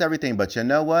just lost everything. But you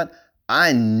know what?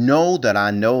 I know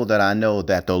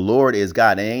that the Lord is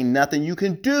God. There ain't nothing you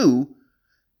can do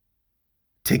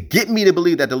to get me to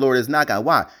believe that the Lord is not God.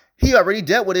 Why? He already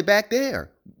dealt with it back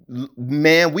there.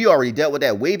 Man, we already dealt with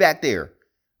that way back there,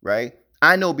 right?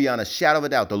 I know beyond a shadow of a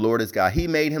doubt the Lord is God. He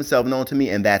made himself known to me,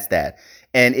 and that's that.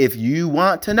 And if you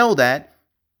want to know that,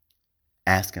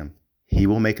 ask him. He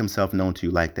will make himself known to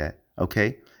you like that,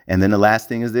 okay? And then the last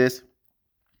thing is this.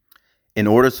 In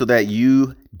order so that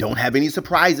you don't have any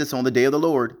surprises on the day of the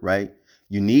Lord, right?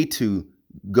 You need to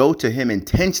go to him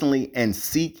intentionally and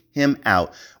seek him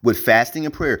out with fasting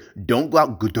and prayer. Don't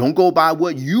go by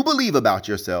what you believe about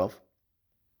yourself,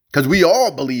 because we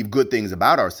all believe good things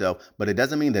about ourselves, but it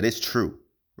doesn't mean that it's true,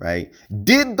 right?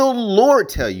 Did the Lord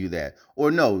tell you that? Or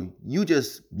no, you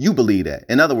believe that.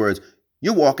 In other words,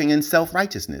 you're walking in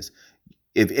self-righteousness.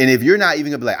 If you're not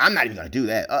even gonna be like, I'm not even gonna do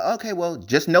that. Okay, well,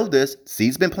 just know this.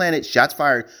 Seeds been planted, shots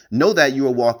fired. Know that you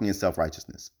are walking in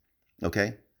self-righteousness.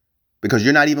 Okay? Because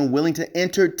you're not even willing to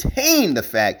entertain the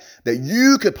fact that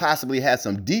you could possibly have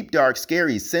some deep, dark,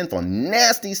 scary, sinful,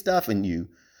 nasty stuff in you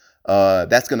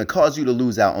that's going to cause you to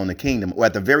lose out on the kingdom, or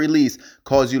at the very least,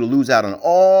 cause you to lose out on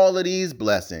all of these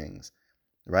blessings,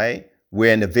 right?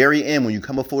 Where in the very end, when you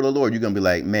come before the Lord, you're going to be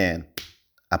like, man,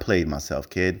 I played myself,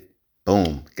 kid.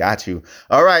 Boom. Got you.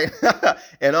 All right.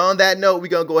 And on that note, we're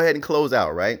going to go ahead and close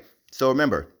out, right? So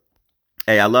remember,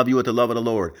 hey, I love you with the love of the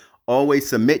Lord. Always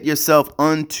submit yourself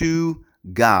unto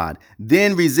God.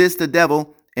 Then resist the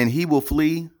devil and he will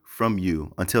flee from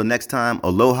you. Until next time,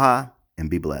 aloha and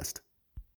be blessed.